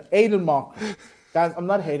hater. Aiden Markram. Guys, I'm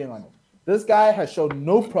not hating on him. This guy has shown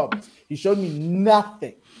no problems. He showed me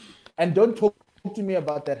nothing. And don't talk to me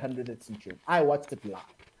about that 100 at Centurion. I watched it live.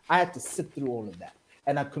 I had to sit through all of that.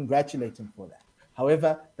 And I congratulate him for that.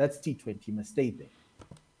 However, that's T20. He must stay there.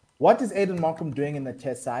 What is Aiden Markram doing in the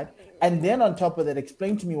test side? And then on top of that,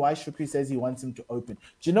 explain to me why Shukri says he wants him to open.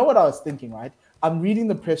 Do you know what I was thinking, right? I'm reading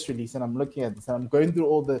the press release and I'm looking at this and I'm going through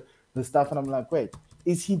all the stuff and I'm like, wait,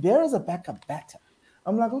 is he there as a backup batter?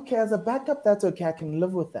 I'm like, okay, as a backup, that's okay. I can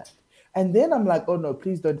live with that. And then I'm like, oh no,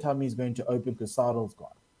 please don't tell me he's going to open because Saddle's gone.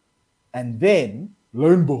 And then,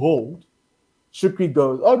 lo and behold, Shukri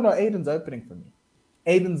goes, oh no, Aiden's opening for me.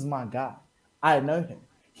 Aiden's my guy. I know him.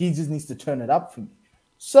 He just needs to turn it up for me.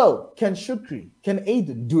 So, can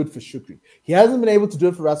Aiden do it for Shukri? He hasn't been able to do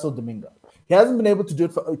it for Russell Domingo. He hasn't been able to do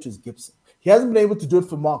it for Otis Gibson. He hasn't been able to do it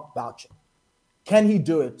for Mark Boucher. Can he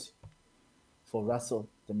do it for Russell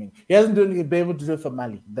Domingo? He hasn't been able to do it for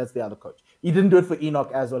Mali. That's the other coach. He didn't do it for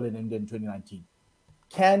Enoch as well in India in 2019.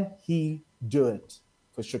 Can he do it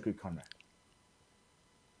for Shukri Conrad?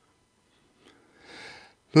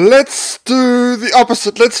 Let's do the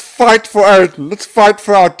opposite. Let's fight for Aiden. Let's fight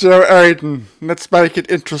for our dear Aiden. Let's make it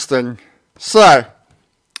interesting. So,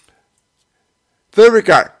 there we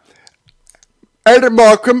go. Aiden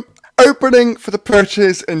Markram opening for the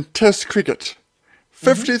Proteas in Test cricket.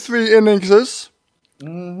 53 innings.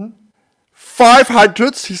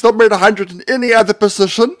 500s. He's not made 100 in any other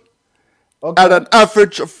position. Okay. At an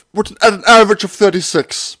average of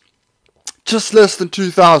 36. Just less than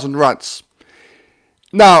 2,000 runs.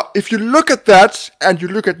 Now, if you look at that and you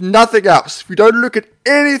look at nothing else, if you don't look at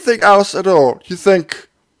anything else at all, you think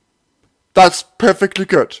that's perfectly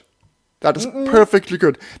good. That is perfectly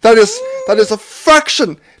good. That is a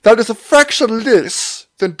fraction. That is a fraction less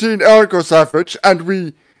than Dean Elgar's average,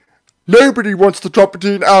 and nobody wants to drop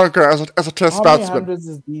Dean Elgar as a test How batsman. many hundreds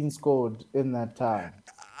has Dean scored in that time?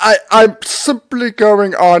 I'm simply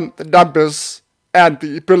going on the numbers and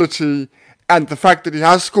the ability and the fact that he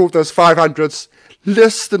has scored those 500s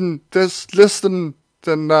less than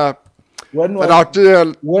our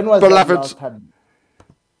dear when was beloved. that last time?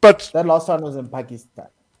 But That last time was in Pakistan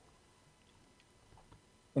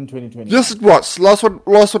in 2020. yes, it was. Last one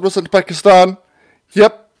was in Pakistan.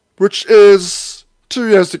 Yep, which is 2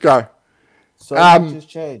 years ago. So much has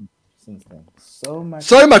changed since then. So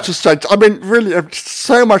much has changed. I mean, really,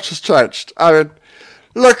 so much has changed. I mean,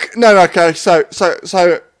 look, no, okay. So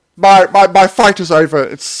my fight is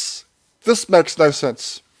over. This makes no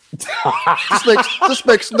sense. this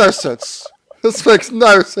makes no sense. This makes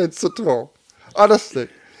no sense at all. Honestly,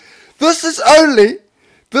 this is only.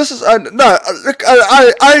 No. Look,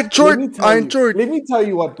 I enjoyed. Let me tell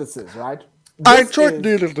you what this is, right? I enjoyed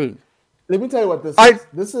Neil. Let me tell you what this is.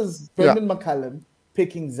 This is Brendan McCullum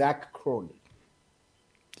picking Zach Crawley.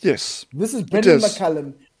 Yes. This is Brendan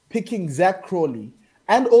McCullum picking Zach Crawley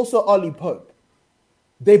and also Ollie Pope.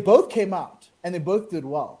 They both came out and they both did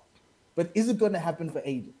well. But is it going to happen for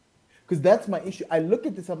Aiden? Because that's my issue. I look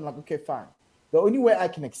at this, I'm like, okay, fine. The only way I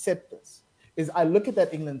can accept this is I look at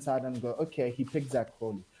that England side and go, okay, he picked Zach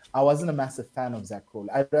Crawley. I wasn't a massive fan of Zach Crawley.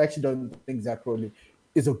 I actually don't think Zach Crawley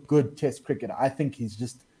is a good test cricketer. I think he's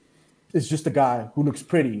just a guy who looks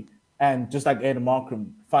pretty and just like Aiden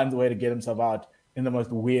Markram finds a way to get himself out in the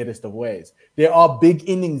most weirdest of ways. There are big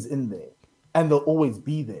innings in there and they'll always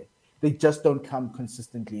be there. They just don't come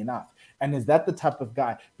consistently enough. And is that the type of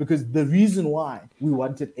guy? Because the reason why we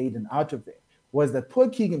wanted Aiden out of there was that poor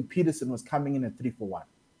Keegan Peterson was coming in at 3 for 1.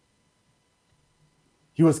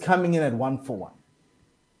 He was coming in at 1 for 1.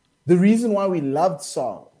 The reason why we loved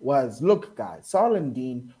Saul was, look, guys, Saul and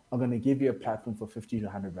Dean are going to give you a platform for 50 to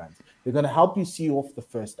 100 runs. They're going to help you see off the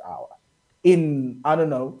first hour in,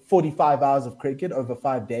 45 hours of cricket over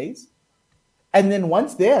 5 days. And then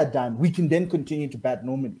once they are done, we can then continue to bat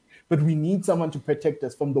normally. But we need someone to protect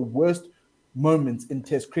us from the worst moments in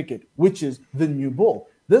Test cricket, which is the new ball.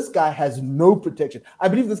 This guy has no protection. I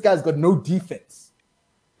believe this guy's got no defense.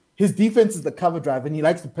 His defense is the cover drive, and he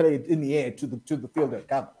likes to play it in the air to the fielder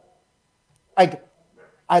cover. Like,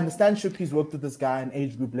 I understand Shukri's worked with this guy on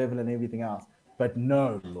age group level and everything else, but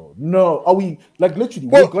no, Lord, no. Are we, like, literally,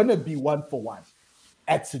 we're going to be 1 for 1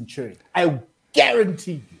 at Centurion. I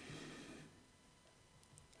guarantee you.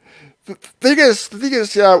 The thing is,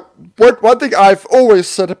 one thing I've always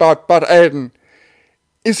said about Aiden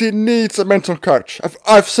is he needs a mental coach.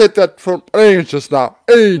 I've said that for ages now,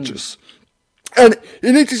 and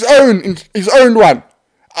he needs his own one.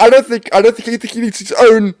 I don't think he needs his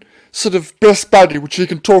own sort of best buddy, which he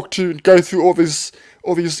can talk to and go through all these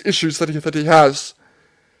issues that he has.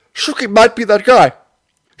 Shukri might be that guy.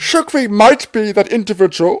 Shukri might be that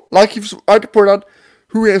individual, like you've tried to point out,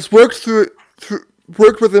 who has worked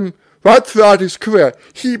with him right throughout his career.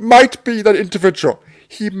 He might be that individual.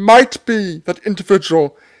 He might be that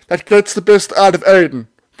individual that gets the best out of Aiden.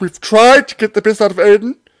 We've tried to get the best out of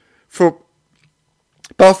Aiden for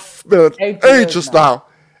about ages now.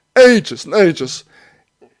 Ages and ages.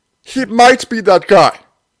 He might be that guy.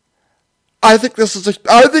 I think this is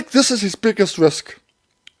his biggest risk.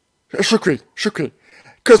 Shukri.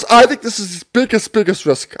 Because I think this is his biggest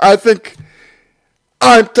risk.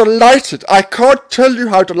 I'm delighted. I can't tell you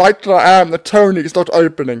how delighted I am that Tony is not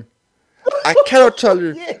opening. I cannot tell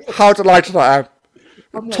you how delighted I am.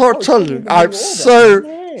 I'm so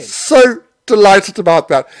delighted about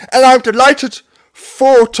that. And I'm delighted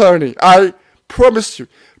for Tony. I promise you.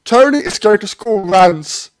 Tony is going to score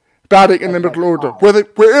runs batting in the middle order.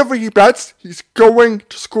 Wherever he bats, he's going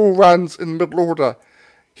to score runs in the middle order.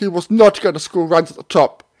 He was not going to score runs at the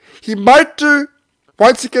top. He might do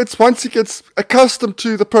once he gets accustomed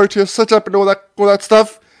to the Proteas setup and all that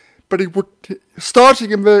stuff, but starting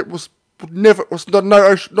him there was not an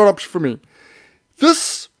option for me.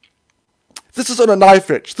 This this is on a knife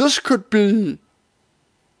edge. This could be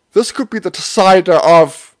the decider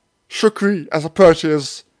of Shukri as a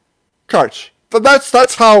Proteas coach. But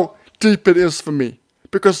that's how deep it is for me.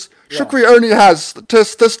 Because Shukri only has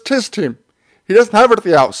this test team. He doesn't have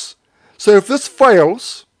anything else. So if this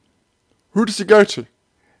fails, who does he go to?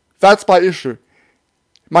 That's my issue.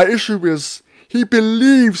 My issue is he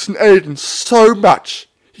believes in Aiden so much.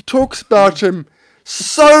 He talks about him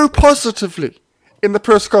so positively in the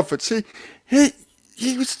press conference. He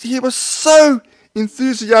was so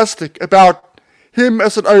enthusiastic about him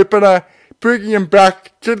as an opener, bringing him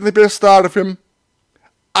back, getting the best out of him.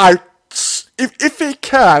 If he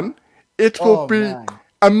can, it will be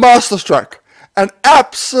a masterstroke, an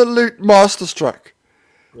absolute masterstroke.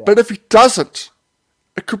 Yeah. But if he doesn't,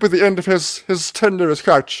 it could be the end of his tenure as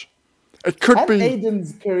coach. It could be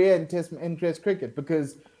Aiden's career in Test cricket,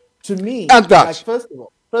 because to me, and that. Like,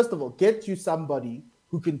 first of all, get you somebody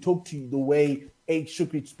who can talk to you the way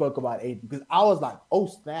Shukri spoke about Aiden, because I was like, oh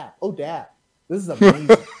snap, oh damn, this is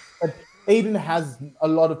amazing. But Aiden has a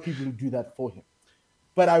lot of people who do that for him.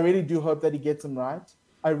 But I really do hope that he gets him right.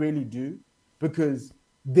 I really do, because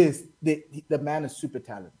the man is super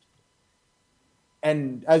talented.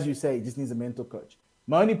 And as you say, he just needs a mental coach.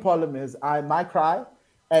 My only problem is my cry,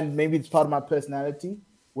 and maybe it's part of my personality,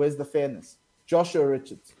 where's the fairness? Joshua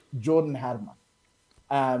Richards, Jordan Harman,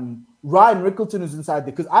 Ryan Rickleton is inside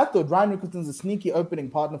there, because I thought Ryan Rickleton's a sneaky opening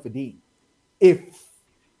partner for Dean. If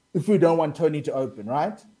we don't want Tony to open,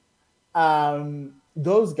 right?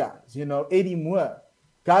 Those guys, Eddie Moore,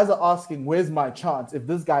 guys are asking, where's my chance if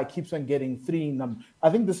this guy keeps on getting I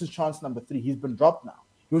think this is chance number 3. He's been dropped now.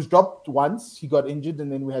 He was dropped once. He got injured,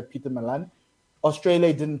 and then we had Peter Malan.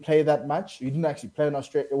 Australia didn't play that much. He didn't actually play in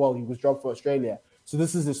Australia. Well, he was dropped for Australia. So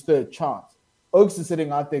this is his 3rd chance. Oaks is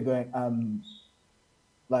sitting out there going,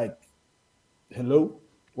 hello?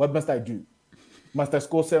 What must I do? Must I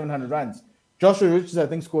score 700 runs? Joshua Richards, I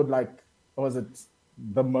think, scored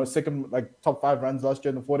the second top 5 runs last year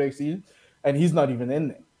in the 4-day season, and he's not even in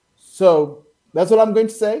there. So that's what I'm going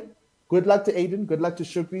to say. Good luck to Aiden. Good luck to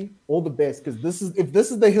Shukri. All the best, because if this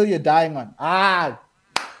is the hill you're dying on, I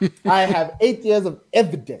have 8 years of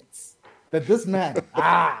evidence that this man,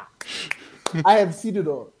 I have seen it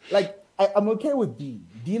all. I'm okay with Dean.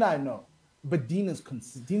 Dean, I know, but Dean is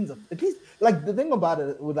at least the thing about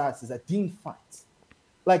it with us is that Dean fights.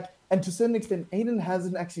 And to a certain extent, Aiden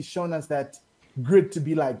hasn't actually shown us that grit to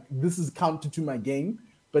be this is counter to my game,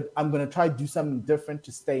 but I'm going to try to do something different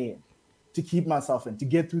to stay in, to keep myself in, to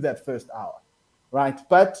get through that first hour, right?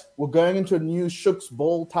 But we're going into a new Shooks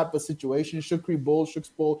Ball type of situation, Shukri Ball, Shooks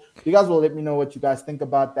Ball. You guys will let me know what you guys think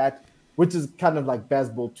about that, which is kind of like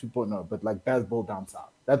Bazball 2.0, but like Bazball down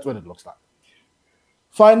south. That's what it looks like.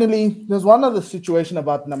 Finally, there's one other situation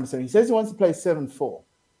about number 7. He says he wants to play 7-4.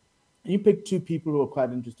 You picked 2 people who are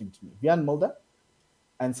quite interesting to me, Vian Mulder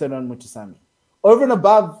and Senan Mutusami. Over and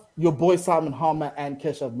above your boy Simon Harmer and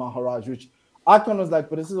Keshav Maharaj, which I kind of was like,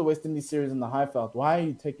 but this is a West Indies series in the Highveld. Why are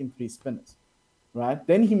you taking 3 spinners? Right?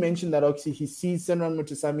 Then he mentioned that actually he sees Senan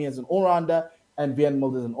Mutusami as an all-rounder and Vian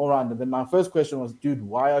Mulder as an all-rounder. Then my first question was, dude,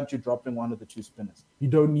 why aren't you dropping one of the 2 spinners? You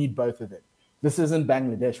don't need both of them. This isn't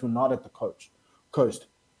Bangladesh. We're not at the coast.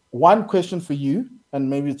 One question for you, and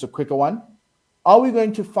maybe it's a quicker one. Are we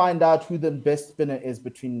going to find out who the best spinner is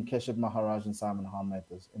between Keshav Maharaj and Simon Harmer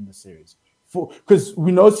in the series? Because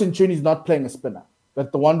we know Centurioni's not playing a spinner,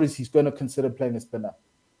 but the wonder is he's going to consider playing a spinner.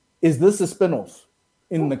 Is this a spin-off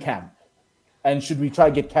in the camp? And should we try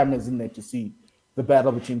to get cameras in there to see the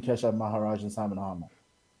battle between Keshav Maharaj and Simon Harmer?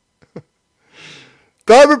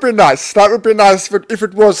 That would be nice. That would be nice if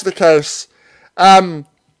it was the case.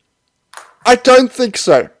 I don't think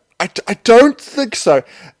so. I don't think so.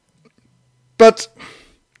 But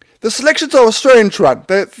the selections are a strange one.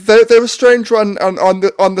 They're a strange one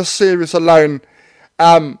on the series alone.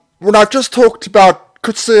 When I've just talked about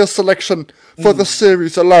Coetzee's selection for the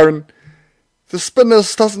series alone, the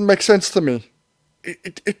spinners doesn't make sense to me.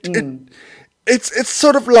 It's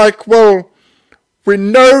sort of like, well, we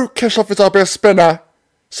know Keshav is our best spinner,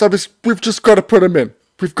 so we've just got to put him in.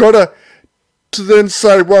 We've got to then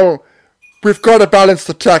say, well, we've got a balanced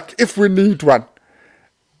attack if we need one.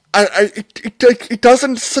 It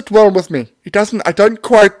doesn't sit well with me. It doesn't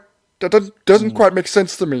quite make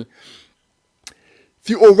sense to me.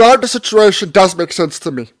 The all-rounder situation does make sense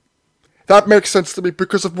to me. That makes sense to me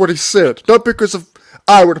because of what he said, not because of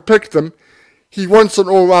I would have picked them. He wants an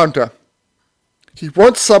all-rounder. He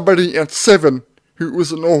wants somebody at 7 who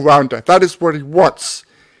is an all-rounder. That is what he wants.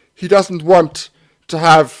 He doesn't want to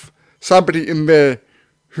have somebody in there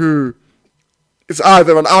who is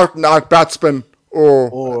either an out-and-out batsman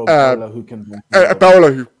Or a bowler who can a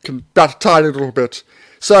bowler who can bat a tiny little bit.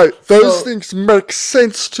 So those things make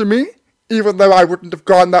sense to me, even though I wouldn't have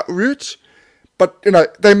gone that route. But,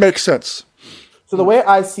 they make sense. So the way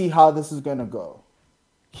I see how this is going to go,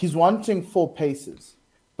 he's wanting 4 paces.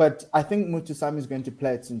 But I think Mutusami is going to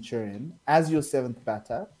play at Centurion as your 7th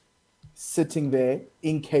batter, sitting there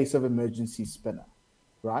in case of emergency spinner,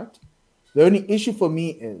 right? The only issue for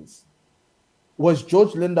me was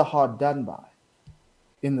George Linder hard done by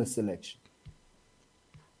in the selection?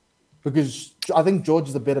 Because I think George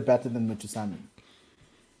is a better batter than Mutusami.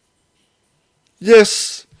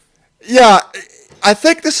 Yes. Yeah, I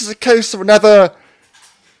think this is a case of another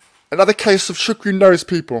case of Shukri knows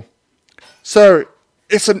people. So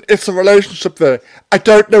it's a relationship there. I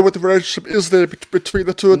don't know what the relationship is there between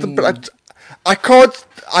the two of them, but I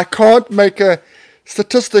can't make a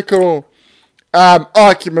statistical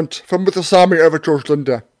argument for Muthusami over George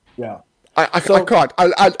Linder. Yeah, I can't.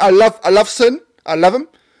 I love Sin. I love him.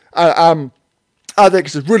 I think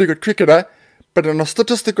he's a really good cricketer, but on a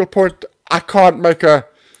statistical point, I can't make a.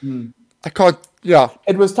 I can't. Yeah.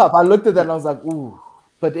 It was tough. I looked at that and I was like, ooh.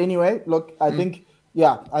 But anyway, look, I think,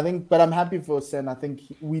 but I'm happy for Sen. I think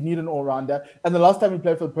we need an all-rounder. And the last time he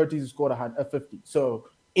played for the Proteas, he scored a 50. So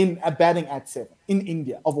in a batting at 7 in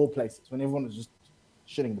India, of all places, when everyone was just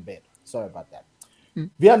shitting the bed. Sorry about that.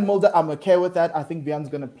 Vian Mulder, I'm okay with that. I think Vian's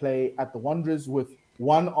going to play at the Wanderers with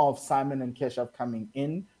one of Simon and Keshav coming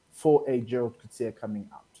in for a Gerald Coetzee coming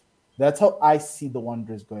out. That's how I see the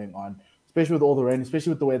Wanderers going on, especially with all the rain,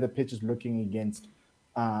 especially with the way the pitch is looking against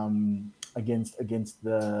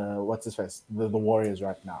the what's his face, the Warriors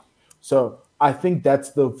right now. So I think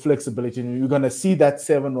that's the flexibility. You're going to see that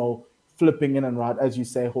 7-roll flipping in and right, as you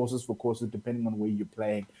say, horses for courses, depending on where you're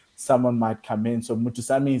playing. Someone might come in. So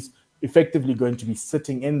Mutusami is effectively going to be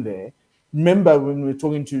sitting in there. Remember when we were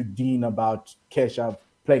talking to Dean about Keshav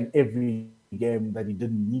playing every game that he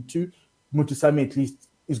didn't need to, Mutusami at least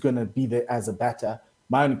is going to be there as a batter.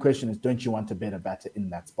 My only question is, don't you want a better batter in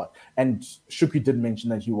that spot? And Shukri did mention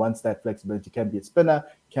that he wants that flexibility. Can be a spinner,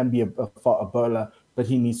 can be a bowler, but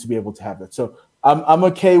he needs to be able to have that. So I'm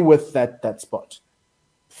okay with that spot.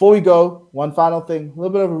 Before we go, one final thing, a little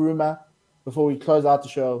bit of a rumor before we close out the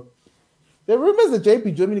show. There are rumors that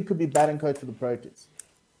JP Germany could be batting coach for the Proteas.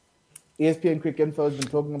 ESPN Cricket Info has been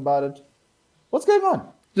talking about it. What's going on?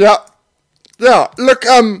 Yeah. Look,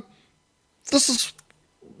 this is,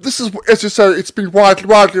 as you say, it's been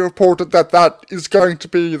widely reported that is going to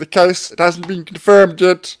be the case. It hasn't been confirmed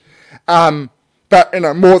yet,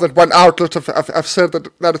 but more than one outlet have said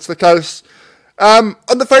that it's the case. On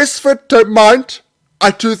the face of it, don't mind. I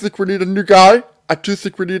do think we need a new guy. I do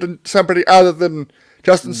think we need somebody other than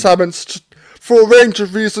Justin Summons for a range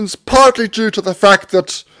of reasons, partly due to the fact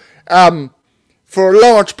that for a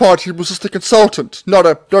large part he was just a consultant, not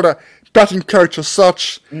a batting coach as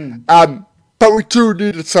such. But we do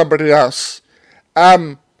need somebody else.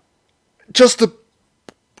 Just to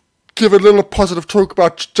give a little positive talk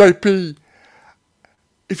about JP,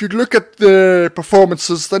 if you look at the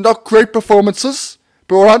performances, they're not great performances,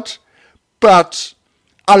 but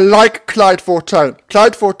I like Clyde Fortain.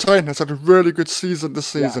 Clyde Fortain has had a really good season this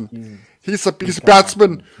season. Yeah, he's a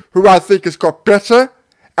batsman who I think has got better,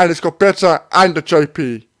 and has got better under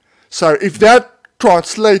JP. So if that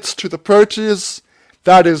translates to the Proteas,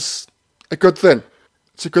 that is a good thing.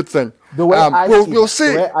 It's a good thing. The way we'll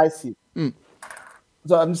see. The way I see it.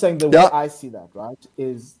 So I'm saying the way I see that, right,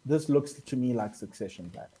 is this looks to me like succession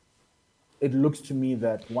planning. It looks to me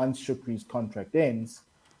that once Shukri's contract ends,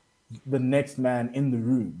 the next man in the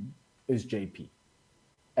room is JP.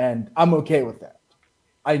 And I'm okay with that.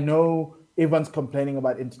 I know everyone's complaining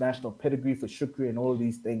about international pedigree for Shukri and all of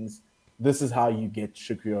these things. This is how you get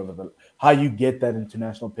Shukri how you get that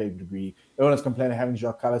international pedigree. Everyone's complaining having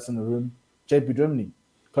Jacques Kallis in the room. JP Germany,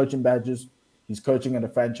 coaching badges. He's coaching at a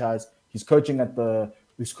franchise. He's coaching the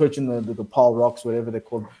Paul Rocks, whatever they're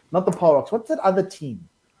called. Not the Paul Rocks. What's that other team?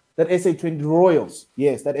 That SA20 Royals.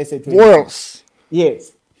 Yes, that SA20 Royals.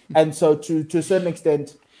 Yes. And so to a certain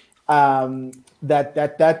extent,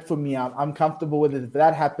 that for me, I'm comfortable with it. If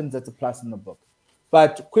that happens, that's a plus in the book.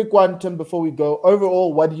 But quick one, Tim, before we go.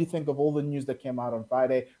 Overall, what did you think of all the news that came out on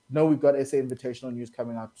Friday? No, we've got SA Invitational news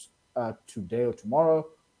coming out today or tomorrow.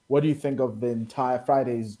 What do you think of the entire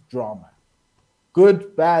Friday's drama?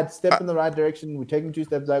 Good, bad, step in the right direction? We're taking 2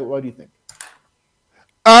 steps back. What do you think?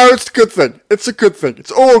 It's a good thing. It's a good thing.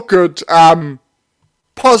 It's all good.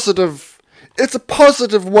 Positive. It's a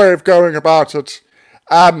positive way of going about it.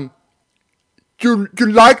 You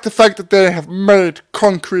like the fact that they have made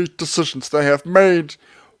concrete decisions. They have made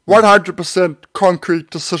 100% concrete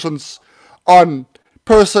decisions on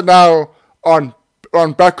personnel, on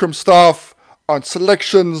on backroom staff, on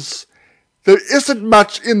selections. There isn't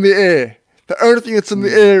much in the air. The only thing that's in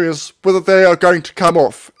the air is whether they are going to come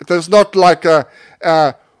off. There's not like a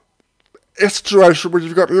situation where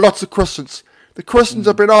you've got lots of questions. The questions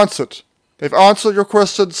have been answered. They've answered your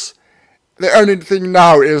questions. The only thing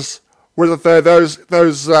now is whether those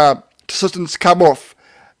decisions come off.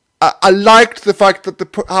 I liked the fact that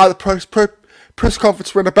how the press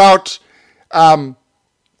conference went about.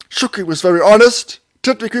 Shukri was very honest.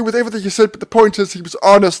 Didn't agree with everything he said, but the point is he was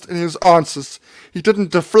honest in his answers. He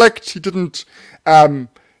didn't deflect. He didn't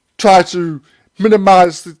try to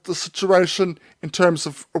minimize the situation in terms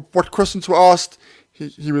of what questions were asked.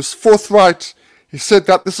 He was forthright. He said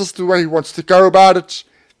that this is the way he wants to go about it.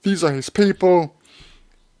 These are his people.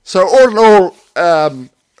 So all in all, a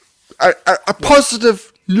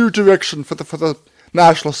positive new direction for the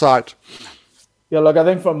national side. Yeah, look, I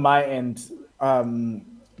think from my end, the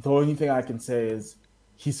only thing I can say is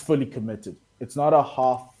he's fully committed. It's not a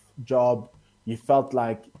half job. You felt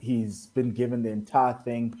like he's been given the entire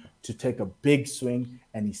thing to take a big swing,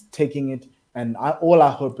 and he's taking it. And all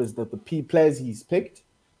I hope is that the players he's picked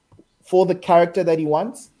for the character that he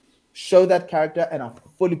wants show that character and are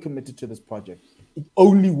fully committed to this project. It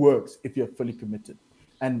only works if you're fully committed.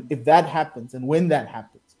 And if that happens, and when that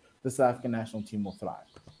happens, the South African national team will thrive.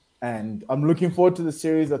 And I'm looking forward to the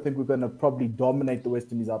series. I think we're going to probably dominate the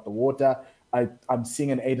West Indies out the water. I'm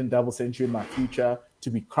seeing an Aiden double century in my future to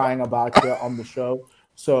be crying about here on the show.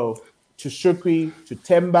 So to Shukri, to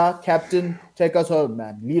Temba, captain, take us home,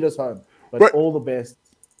 man. Lead us home. But Wait. All the best.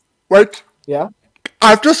 Wait. Yeah?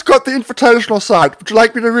 I've just got the invitational side. Would you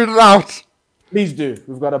like me to read it out? Please do.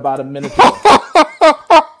 We've got about a minute.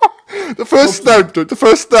 The first name, dude. The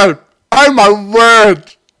first name. Oh my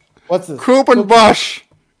word. What's this? Corbin Bosch.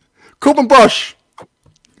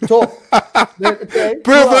 Talk. Okay.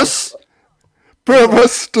 Purvis,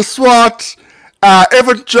 De Swart,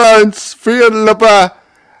 Evan Jones, Vian Libba,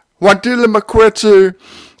 Wandile Makwetu,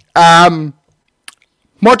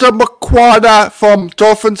 Moda Makwada from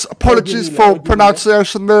Dolphins. Apologies for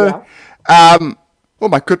pronunciation there. Yeah. Oh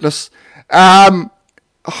my goodness.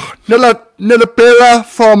 Nilabella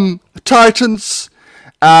from the Titans,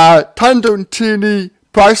 Tando Ntini,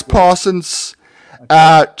 Bryce Parsons,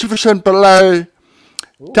 Jefferson Belay,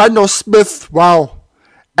 Daniel Smith, wow,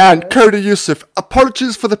 and Cody Youssef.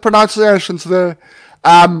 Apologies for the pronunciations there.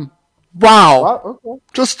 Wow. Okay.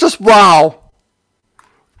 Just wow.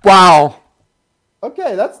 Wow.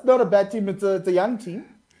 Okay, that's not a bad team. It's a young team.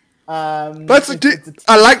 I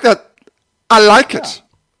like that. I like it.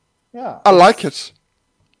 Yeah. I like it.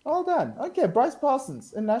 Well done. Okay, Bryce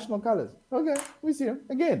Parsons in national colors. Okay, we see him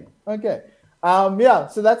again. Okay. Yeah,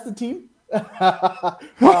 so that's the team. Shout out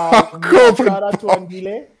to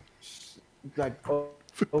Andile. Like,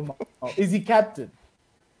 is he captain?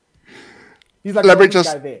 He's like the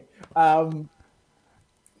guy there.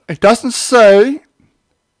 It doesn't say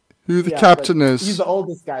who the captain is. He's the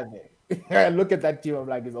oldest guy there. Look at that team. I'm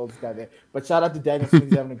like, he's the oldest guy there. But shout out to Daniel Smith.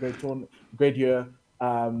 He's having a great year.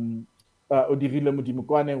 Odirile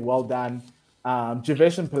Mudimukwane, well done.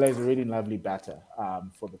 Javesh Pillay is a really lovely batter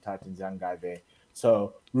for the Titans, young guy there.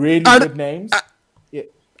 So really good names. Yeah.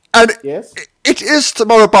 And yes, it is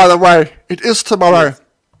tomorrow, by the way. It is tomorrow.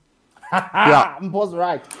 Yes. Yeah, was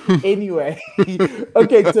right. Anyway,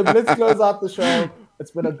 okay, Tim, let's close out the show.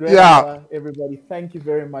 It's been a great hour, everybody. Thank you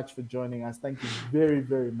very much for joining us. Thank you very,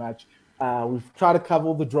 very much. We've tried to cover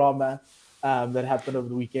all the drama that happened over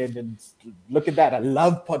the weekend, and look at that. I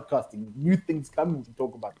love podcasting. New things coming to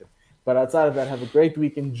talk about them. But outside of that, have a great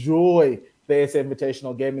week. Enjoy the SA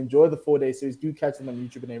Invitational game. Enjoy the 4-day series. Do catch them on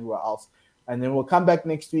YouTube and everywhere else. And then we'll come back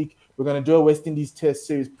next week. We're going to do a West Indies Test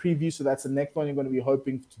Series preview. So that's the next one you're going to be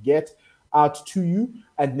hoping to get out to you.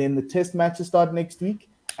 And then the Test matches start next week.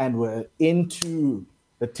 And we're into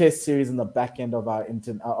the Test Series in the back end of our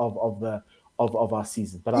of our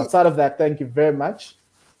season. But outside of that, thank you very much.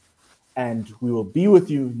 And we will be with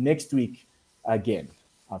you next week again.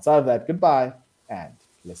 Outside of that, goodbye and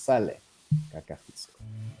le sale. Kakafiso.